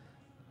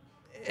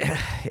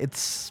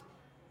 It's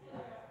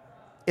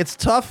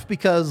tough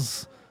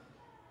because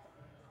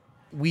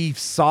we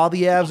saw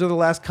the Avs over the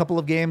last couple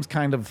of games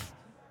kind of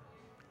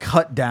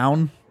cut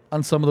down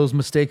on some of those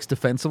mistakes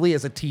defensively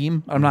as a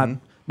team. I'm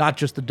not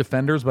just the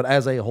defenders, but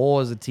as a whole,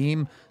 as a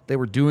team, they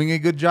were doing a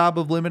good job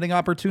of limiting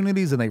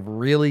opportunities, and they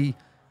really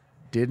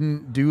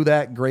didn't do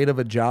that great of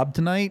a job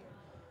tonight.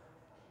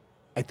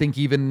 I think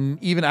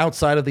even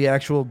outside of the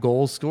actual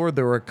goals scored,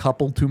 there were a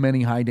couple too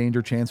many high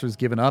danger chances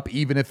given up,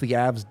 even if the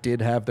Avs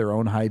did have their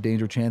own high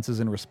danger chances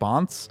in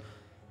response.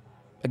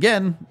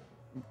 Again,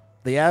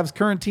 the Avs'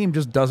 current team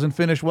just doesn't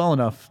finish well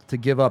enough to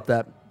give up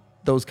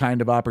those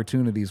kind of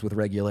opportunities with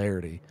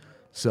regularity.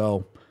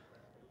 So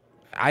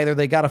either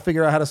they got to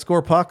figure out how to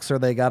score pucks or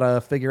they got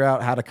to figure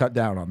out how to cut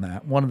down on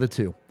that. One of the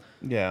two.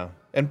 Yeah.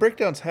 And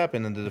breakdowns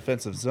happen in the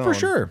defensive zone. For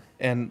sure.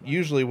 And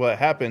usually what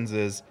happens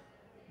is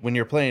when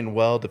you're playing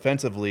well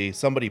defensively,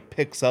 somebody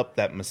picks up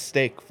that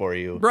mistake for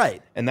you.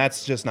 Right. And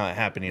that's just not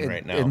happening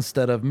right now.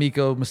 Instead of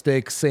Mikko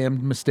mistake,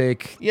 Sam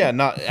mistake. Yeah,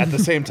 not at the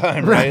same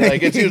time, right?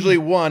 Like it's usually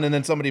one and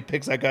then somebody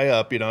picks that guy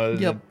up,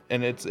 Yep.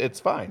 and it's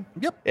fine.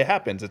 Yep. It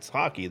happens. It's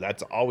hockey.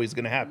 That's always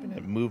going to happen.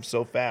 It moves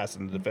so fast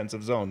in the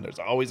defensive zone. There's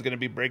always going to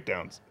be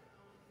breakdowns.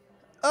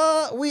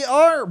 We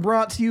are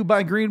brought to you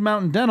by Green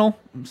Mountain Dental.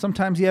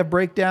 Sometimes you have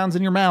breakdowns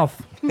in your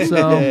mouth,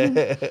 so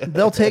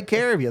they'll take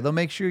care of you. They'll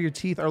make sure your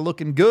teeth are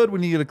looking good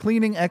when you get a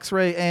cleaning,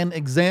 x-ray, and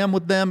exam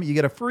with them. You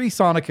get a free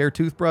Sonicare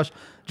toothbrush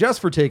just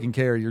for taking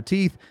care of your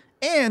teeth,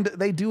 and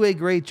they do a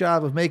great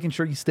job of making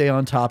sure you stay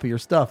on top of your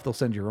stuff. They'll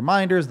send you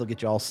reminders. They'll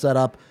get you all set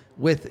up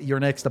with your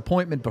next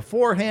appointment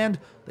beforehand.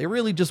 They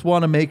really just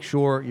want to make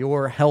sure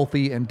you're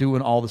healthy and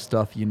doing all the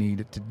stuff you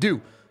need to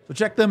do. So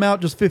check them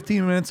out, just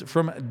 15 minutes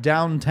from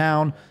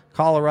downtown,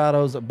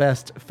 Colorado's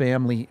best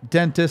family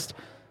dentist.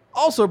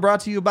 Also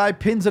brought to you by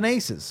Pins and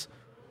Aces.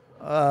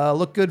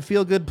 Look good,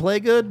 feel good, play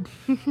good.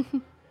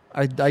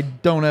 I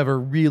don't ever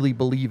really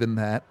believe in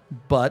that,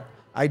 but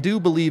I do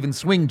believe in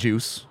swing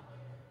juice.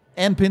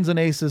 And Pins and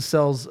Aces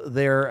sells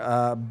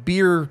their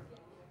beer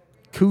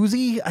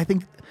koozie. I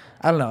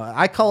don't know.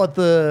 I call it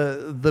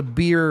the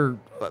beer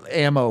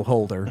ammo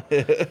holder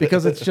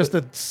because it's just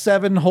a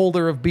 7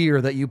 holder of beer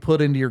that you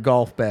put into your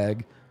golf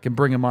bag, can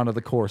bring them onto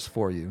the course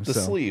for you. The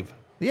sleeve.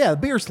 Yeah,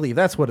 beer sleeve.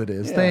 That's what it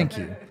is. Yeah. Thank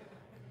you.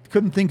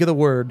 Couldn't think of the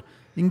word.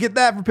 You can get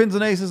that for Pins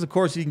and Aces. Of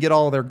course, you can get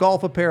all of their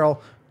golf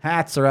apparel.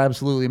 Hats are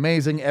absolutely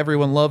amazing.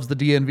 Everyone loves the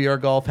DNVR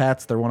golf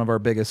hats. They're one of our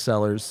biggest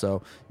sellers. So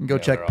you can go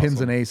check they're Pins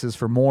awesome. and Aces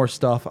for more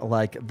stuff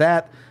like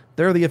that.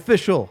 They're the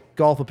official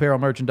golf apparel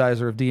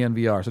merchandiser of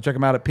DNVR. So check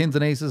them out at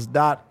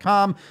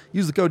pinsandaces.com.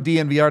 Use the code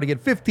DNVR to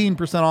get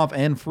 15% off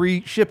and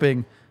free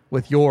shipping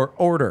with your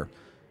order.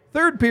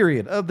 Third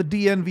period of the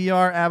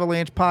DNVR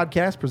Avalanche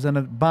podcast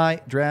presented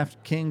by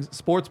DraftKings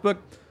Sportsbook.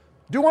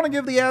 Do want to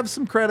give the Avs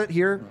some credit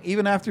here.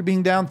 Even after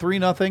being down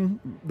 3-0,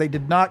 they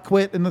did not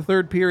quit in the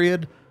third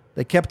period.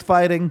 They kept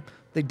fighting.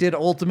 They did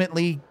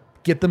ultimately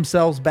get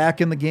themselves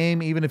back in the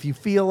game, even if you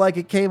feel like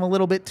it came a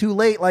little bit too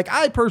late, like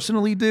I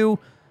personally do.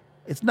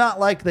 It's not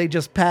like they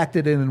just packed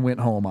it in and went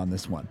home on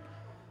this one.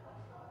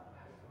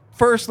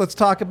 First, let's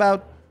talk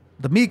about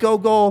the Mikko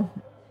goal.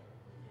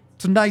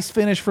 It's a nice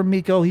finish from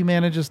Mikko. He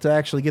manages to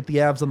actually get the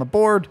Avs on the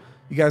board.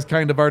 You guys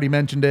kind of already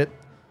mentioned it.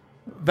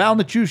 Val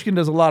Nichushkin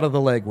does a lot of the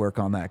legwork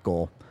on that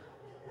goal.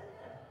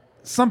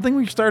 Something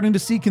we're starting to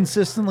see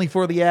consistently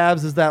for the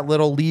Avs is that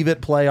little leave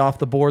it play off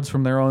the boards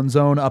from their own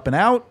zone up and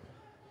out.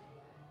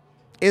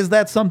 Is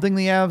that something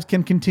the Avs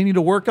can continue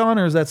to work on,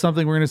 or is that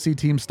something we're going to see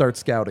teams start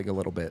scouting a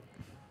little bit?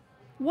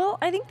 Well,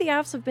 I think the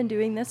Avs have been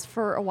doing this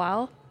for a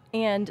while,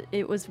 and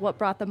it was what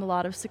brought them a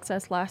lot of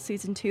success last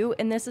season too.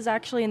 And this is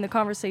actually in the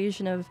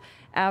conversation of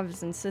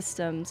Avs and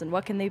systems and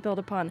what can they build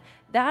upon.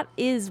 That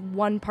is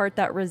one part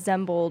that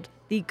resembled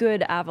the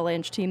good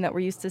Avalanche team that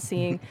we're used to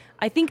seeing.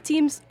 I think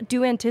teams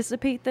do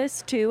anticipate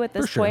this too at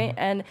this point,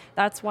 and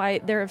that's why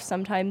there have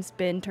sometimes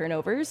been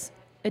turnovers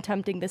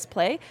attempting this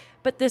play.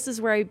 But this is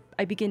where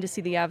I begin to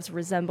see the Avs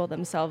resemble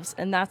themselves,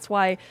 and that's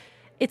why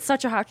it's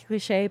such a hockey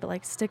cliche, but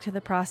like, stick to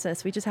the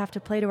process. We just have to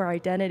play to our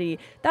identity.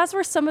 That's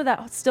where some of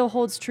that still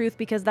holds truth,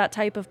 because that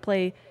type of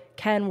play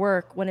can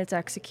work when it's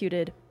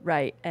executed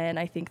right. And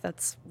I think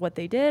that's what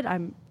they did.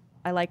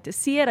 I like to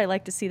see it. I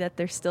like to see that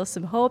there's still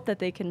some hope that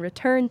they can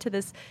return to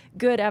this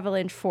good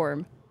Avalanche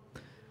form.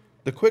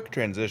 The quick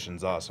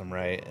transition's awesome,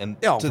 right? And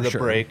Oh, to for the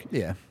sure. break.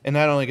 Yeah. And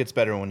that only gets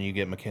better when you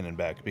get McKinnon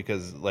back,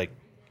 because like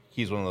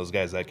he's one of those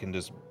guys that can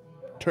just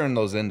turn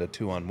those into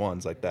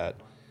 2-on-1s like that.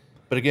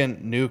 But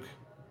again, Nuke,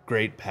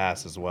 great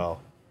pass as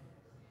well.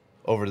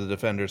 Over the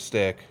defender's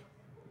stick,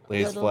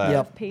 lays Little flat. bit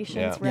of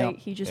patience, Yeah. right? Yep.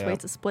 He just Yep.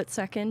 waits a split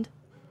second.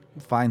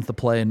 Finds the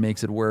play and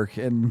makes it work.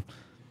 And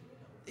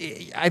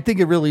I think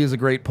it really is a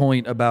great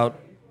point about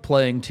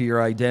playing to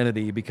your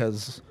identity,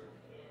 because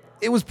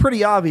it was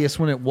pretty obvious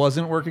when it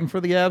wasn't working for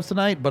the Avs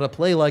tonight, but a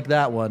play like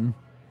that one,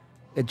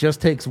 it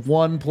just takes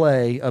one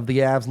play of the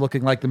Avs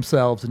looking like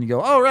themselves, and you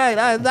go, oh, right,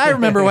 I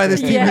remember why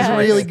this team Yes. is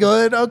really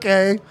good.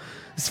 Okay,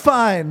 it's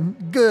fine,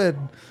 good.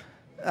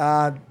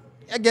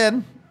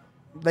 Again,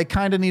 they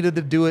kind of needed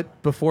to do it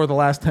before the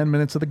last 10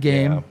 minutes of the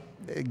game.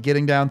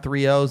 Getting down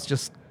 3-0 is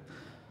just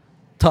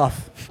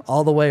tough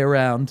all the way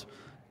around.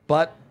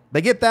 But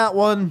they get that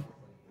one.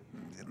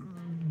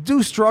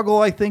 Do struggle,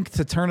 I think,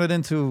 to turn it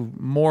into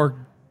more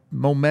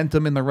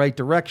momentum in the right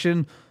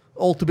direction.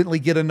 Ultimately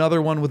get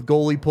another one with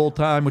goalie pull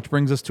time, which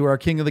brings us to our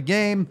king of the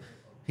game.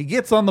 He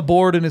gets on the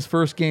board in his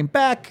first game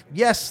back.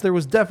 Yes, there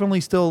was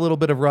definitely still a little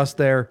bit of rust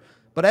there.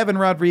 But Evan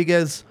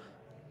Rodriguez,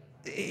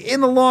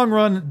 in the long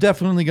run,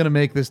 definitely going to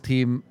make this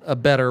team a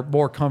better,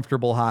 more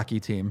comfortable hockey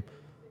team.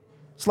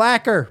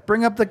 Slacker,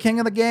 bring up the king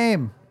of the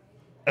game.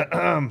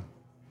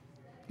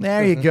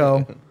 There you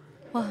go.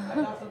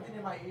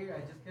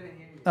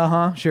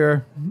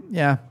 Sure.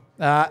 Yeah.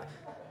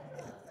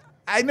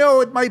 I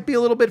know it might be a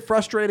little bit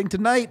frustrating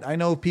tonight. I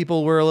know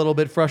people were a little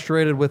bit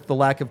frustrated with the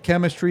lack of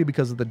chemistry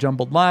because of the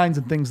jumbled lines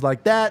and things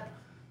like that.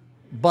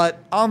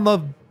 But on the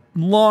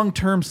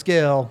long-term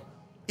scale,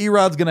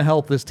 Erod's going to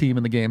help this team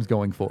in the games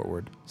going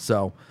forward.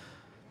 So,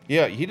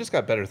 Yeah, he just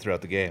got better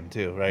throughout the game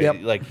too, right?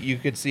 Yep. Like you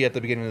could see at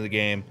the beginning of the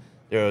game,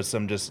 there was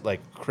some just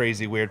like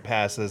crazy weird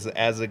passes.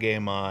 As the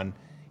game on,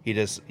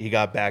 he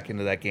got back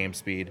into that game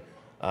speed.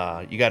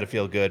 You got to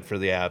feel good for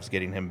the Avs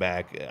getting him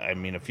back. I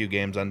mean, a few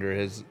games under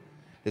his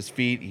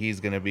feet, he's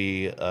going to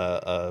be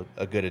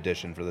a good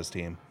addition for this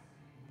team.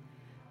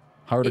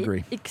 hard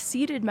agree. It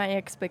exceeded my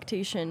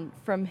expectation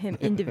from him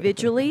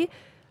individually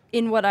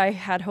in what I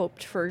had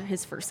hoped for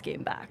his first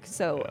game back.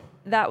 So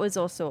that was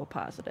also a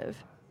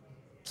positive.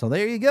 So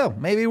there you go.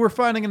 Maybe we're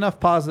finding enough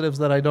positives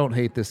that I don't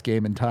hate this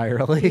game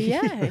entirely.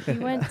 Yeah, he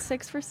went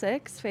 6 for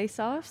 6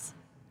 face-offs.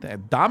 They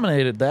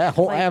dominated that.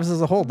 Whole Avs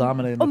as a whole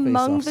dominated the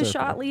Among face-off the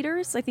circle. shot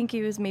leaders, I think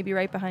he was maybe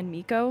right behind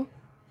Mikko.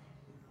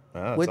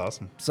 Oh, that's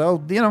awesome.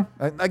 So,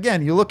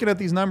 again, you're looking at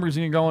these numbers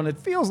and you're going, it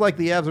feels like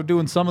the Avs are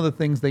doing some of the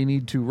things they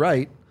need to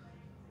right.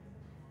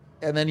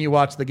 And then you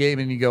watch the game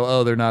and you go,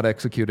 oh, they're not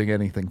executing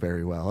anything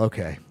very well.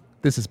 Okay,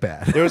 this is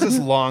bad. There was this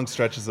long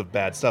stretches of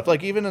bad stuff.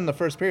 Like even in the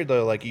first period,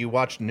 though, like you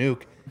watched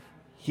Nuke,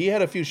 he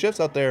had a few shifts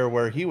out there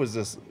where he was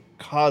just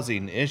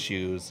causing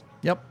issues.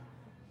 Yep.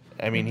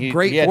 I mean, he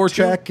Great had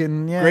forecheck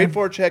great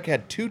forecheck,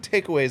 had 2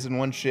 takeaways in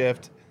one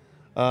shift.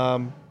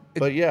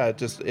 But yeah, it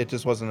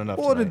just wasn't enough.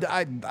 Well,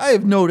 tonight. I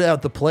have no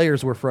doubt the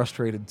players were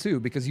frustrated too,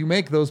 because you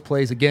make those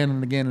plays again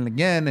and again and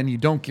again, and you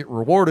don't get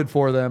rewarded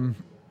for them.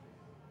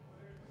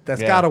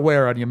 That's got to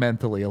wear on you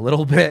mentally a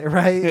little bit,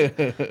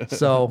 right?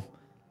 So,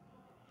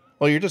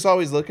 well, you're just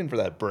always looking for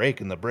that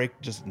break, and the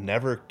break just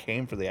never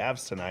came for the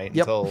Avs tonight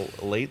until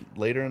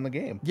later in the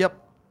game. yep,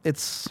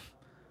 it's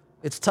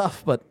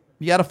tough, but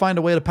you got to find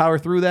a way to power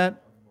through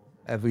that.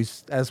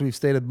 As we've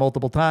stated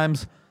multiple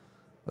times,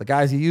 the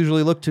guys you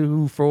usually look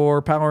to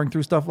for powering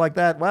through stuff like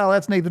that, well,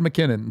 that's Nathan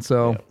McKinnon.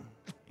 So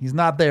he's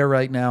not there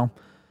right now.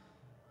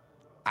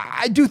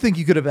 I do think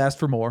you could have asked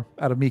for more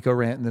out of Mikko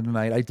Rantanen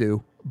tonight. I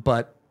do,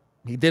 but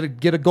he did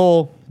get a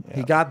goal.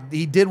 Yeah.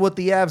 He did what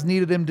the Avs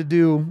needed him to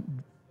do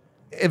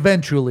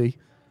eventually,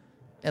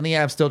 and the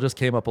Avs still just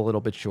came up a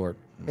little bit short.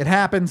 It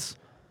happens.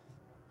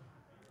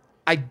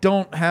 I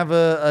don't have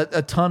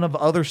a ton of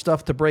other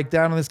stuff to break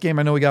down in this game.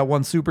 I know we got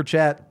one super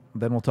chat.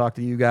 Then we'll talk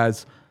to you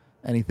guys.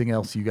 Anything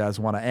else you guys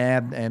want to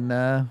add? And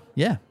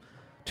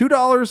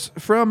 $2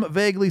 from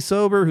Vaguely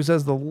Sober, who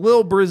says the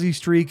Lil Brizzy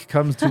streak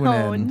comes to an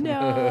end.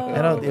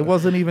 Oh, no. It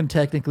wasn't even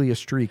technically a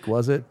streak,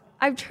 was it?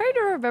 I'm trying to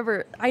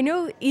remember. I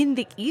know in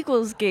the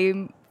Eagles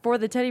game for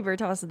the Teddy Bear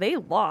Toss, they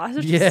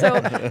lost. Yeah. So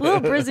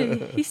Lil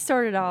Brizzy, he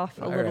started off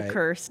a little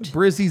cursed.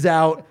 Brizzy's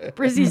out.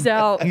 Brizzy's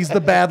out. He's the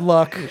bad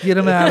luck. Get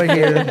him out of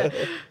here.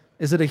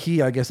 Is it a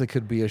he? I guess it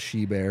could be a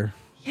she bear.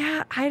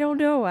 Yeah, I don't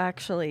know,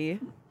 actually.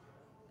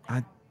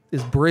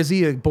 Is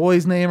Brizzy a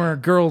boy's name or a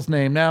girl's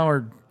name now?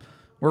 Or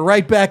we're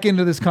right back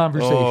into this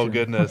conversation. Oh,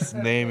 goodness.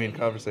 Naming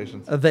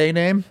conversations. A they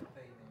name?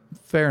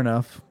 Fair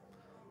enough.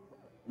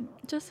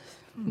 Just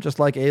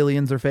like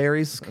aliens or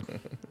fairies.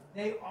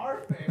 They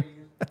are fairies.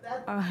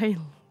 That's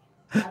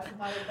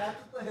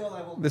the hill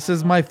I will. This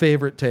is my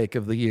favorite take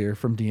of the year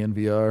from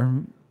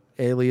DNVR.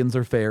 Aliens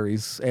or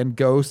fairies and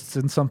ghosts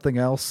and something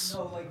else.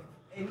 No, like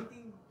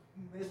anything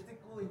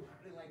mystical,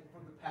 like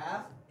from the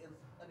past, is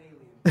an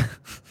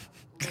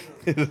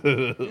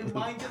alien. Your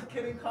mind just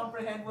couldn't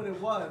comprehend what it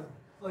was,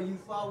 so you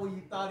saw what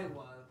you thought it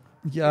was.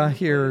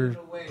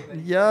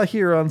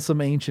 Here on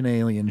some ancient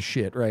alien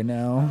shit right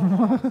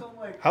now.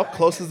 How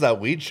close is that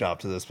weed shop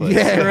to this place?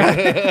 Yeah, right.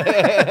 I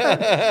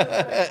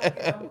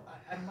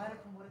might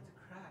have promoted to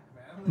crack,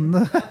 man.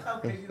 Like, that's how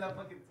crazy that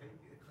fucking thing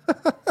is.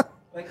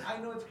 Like, I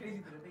know it's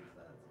crazy, but it makes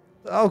sense.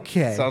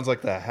 Okay. Sounds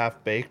like the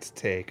half-baked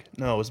take.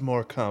 No, it was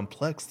more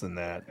complex than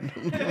that.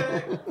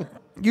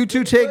 You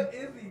two take. What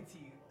is ET?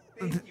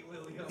 Thank you,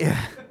 William.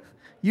 Yeah.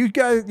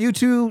 You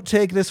two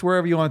take this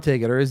wherever you want to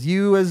take it. Or is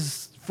you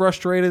as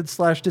frustrated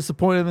 /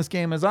 disappointed in this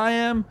game as I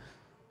am?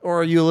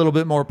 Or are you a little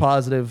bit more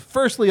positive?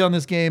 Firstly, on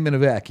this game in a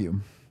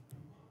vacuum.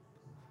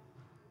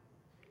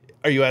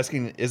 Are you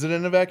asking, is it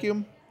in a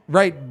vacuum?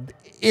 Right.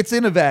 It's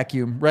in a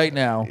vacuum right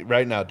now.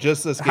 Right now,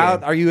 just this game. How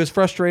are you as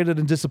frustrated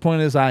and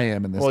disappointed as I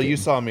am in this game? Well, you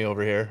saw me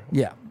over here.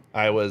 Yeah.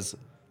 I was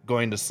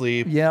going to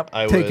sleep. Yep.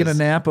 I Taking was a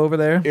nap over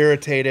there.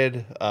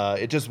 irritated.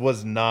 It just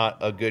was not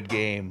a good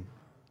game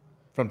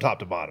from top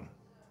to bottom.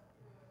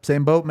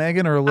 Same boat,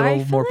 Megan, or a I little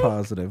feel more like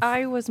positive?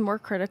 I was more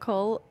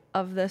critical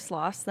of this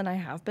loss than I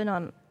have been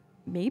on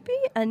maybe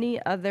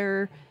any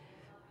other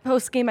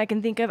post game I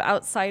can think of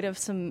outside of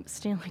some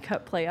Stanley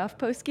Cup playoff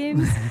post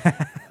games.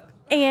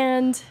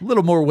 And a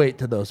little more weight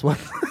to those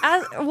ones.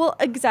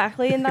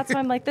 Exactly. And that's why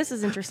I'm like, this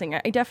is interesting.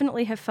 I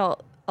definitely have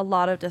felt a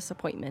lot of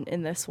disappointment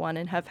in this one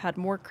and have had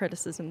more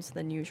criticisms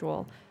than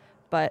usual.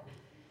 But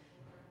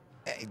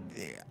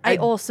I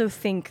also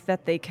think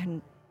that they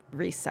can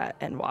reset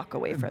and walk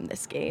away from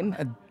this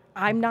game.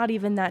 I'm not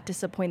even that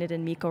disappointed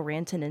in Mikko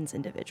Rantanen's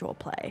individual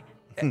play,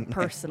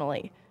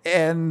 personally.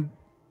 And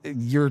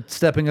you're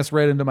stepping us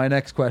right into my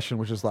next question,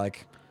 which is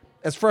like,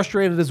 as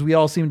frustrated as we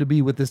all seem to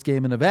be with this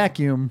game in a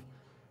vacuum,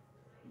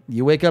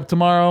 you wake up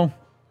tomorrow,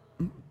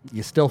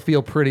 you still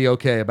feel pretty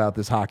okay about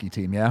this hockey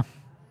team, yeah?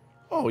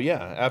 Oh yeah,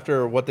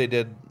 after what they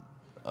did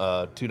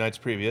 2 nights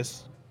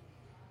previous.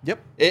 Yep.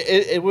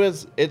 It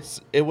was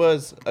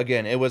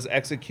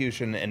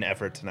execution and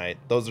effort tonight.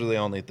 Those are the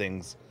only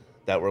things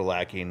that were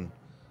lacking.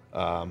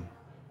 I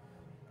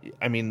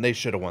mean, they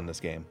should have won this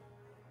game.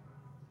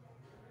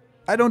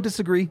 I don't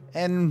disagree.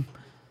 And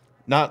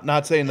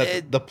not saying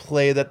that the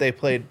play that they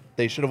played,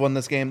 they should have won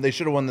this game. They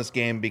should have won this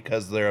game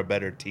because they're a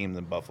better team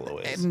than Buffalo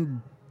is.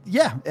 And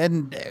yeah,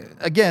 and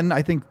again,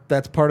 I think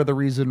that's part of the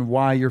reason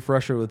why you're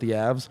frustrated with the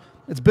Avs.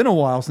 It's been a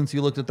while since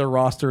you looked at their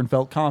roster and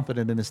felt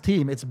confident in his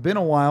team. It's been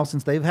a while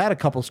since they've had a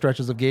couple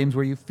stretches of games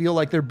where you feel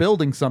like they're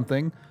building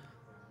something,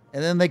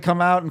 and then they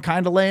come out and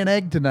kind of lay an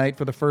egg tonight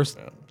for the first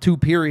 2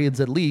 periods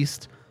at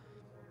least.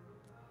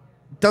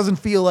 Doesn't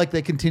feel like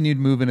they continued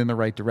moving in the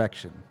right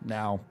direction.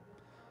 Now,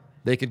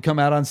 they could come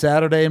out on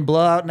Saturday and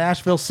blow out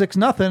Nashville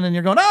 6-0, and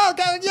you're going, oh,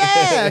 God,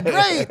 yeah,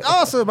 great,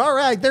 awesome, all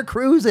right, they're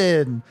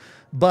cruising.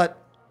 But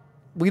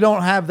we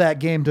don't have that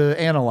game to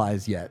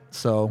analyze yet,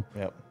 so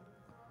Yep.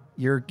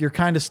 you're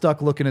kind of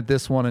stuck looking at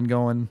this one and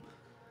going,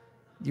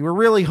 you were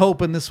really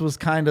hoping this was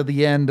kind of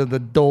the end of the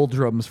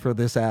doldrums for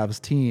this Avs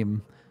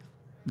team.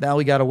 Now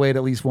we got to wait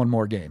at least one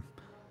more game.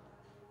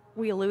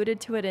 We alluded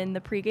to it in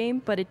the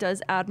pregame, but it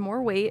does add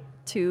more weight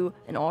to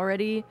an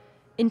already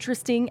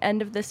interesting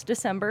end of this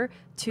December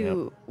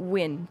to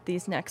win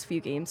these next few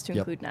games to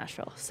include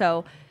Nashville.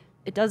 So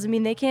it doesn't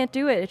mean they can't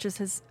do it. It just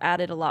has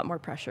added a lot more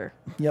pressure.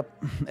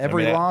 Yep.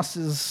 Every loss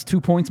is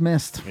 2 points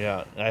missed.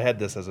 Yeah, I had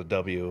this as a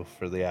W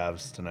for the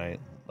Avs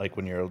tonight. Like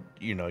when you're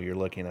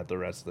looking at the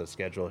rest of the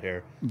schedule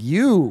here.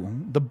 You,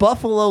 the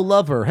Buffalo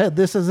lover, had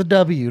this as a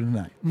W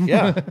tonight.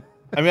 Yeah.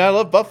 I mean, I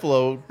love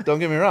Buffalo, don't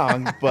get me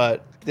wrong,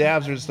 but the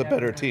Avs are just a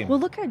better team. Well,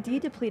 look how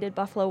depleted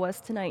Buffalo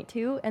was tonight,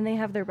 too, and they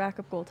have their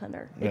backup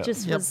goaltender. Yeah. It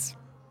just was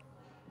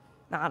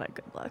not a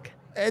good look.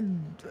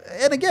 And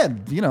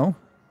again,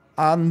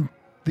 on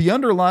the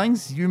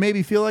underlines, you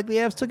maybe feel like the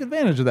Avs took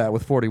advantage of that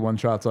with 41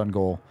 shots on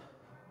goal.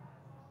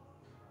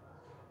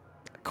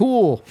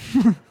 Cool.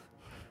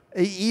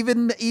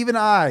 Even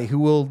I, who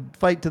will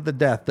fight to the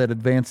death that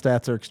advanced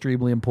stats are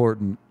extremely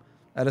important,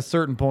 at a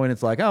certain point,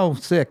 it's like, oh,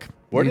 sick.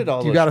 You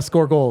got to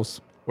score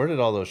goals. Where did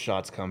all those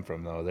shots come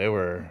from, though? They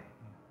were.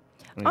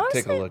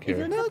 Honestly, take a look if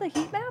here. you look at the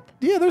heat map,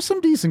 Yeah, there's some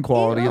decent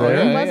quality Yeah.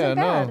 there. It wasn't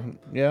bad.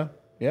 No.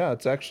 Yeah,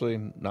 it's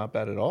actually not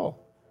bad at all.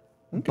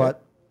 Okay.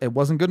 But it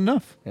wasn't good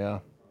enough. Yeah.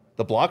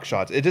 The block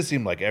shots, it just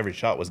seemed like every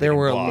shot was There getting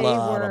were a blocked. they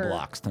lot of were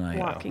blocks tonight.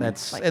 blocking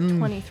That's like and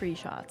 23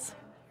 shots.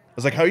 I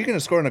was like, how are you going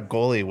to score on a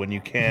goalie when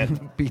you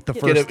can't beat the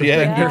get first it? Yeah,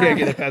 defender. you can't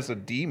get it past a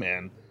D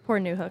man. Poor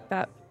Newhook,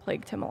 that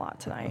plagued him a lot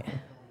tonight.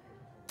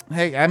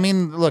 Hey, I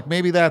mean, look,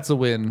 maybe that's a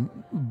win.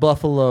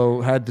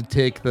 Buffalo had to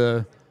take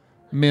the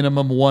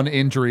minimum one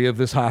injury of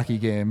this hockey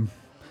game.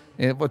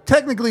 Well,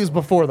 technically, it's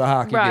before the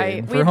hockey Right,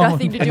 game. we have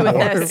nothing to do with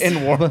this.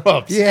 In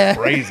warm-ups. Yeah.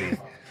 Crazy.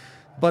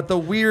 But the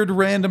weird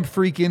random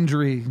freak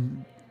injury,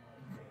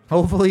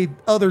 hopefully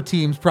other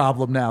team's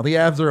problem now. The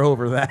Avs are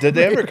over that. Did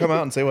they ever come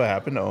out and say what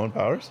happened to Owen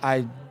Powers?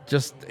 I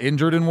just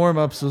injured in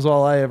warm-ups is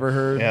all I ever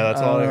heard. Yeah,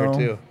 that's all I heard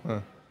don't know. too. Huh.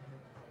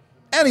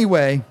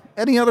 Anyway,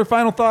 any other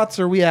final thoughts,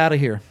 or are we out of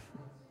here?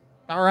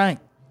 All right.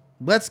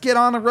 Let's get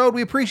on the road.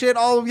 We appreciate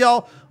all of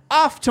y'all.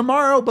 Off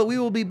tomorrow, but we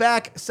will be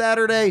back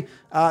Saturday.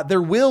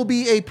 There will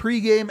be a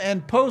pregame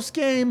and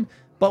postgame,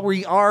 but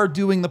we are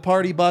doing the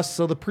party bus,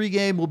 so the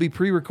pregame will be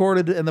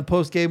pre-recorded, and the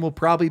postgame will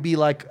probably be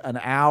like an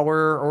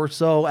hour or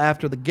so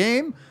after the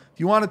game. If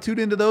you want to tune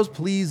into those,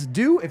 please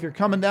do. If you're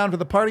coming down for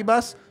the party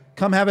bus,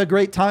 come have a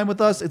great time with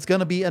us. It's going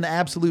to be an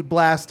absolute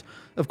blast.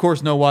 Of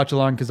course, no watch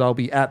along because I'll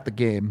be at the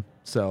game.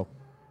 So,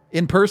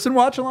 in-person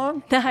watch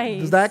along?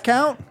 Nice. Does that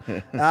count?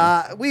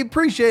 We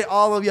appreciate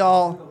all of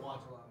y'all.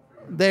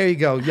 There you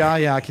go.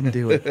 Yeah, I can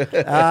do it.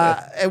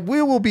 And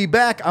we will be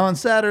back on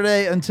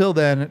Saturday. Until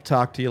then,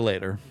 talk to you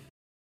later.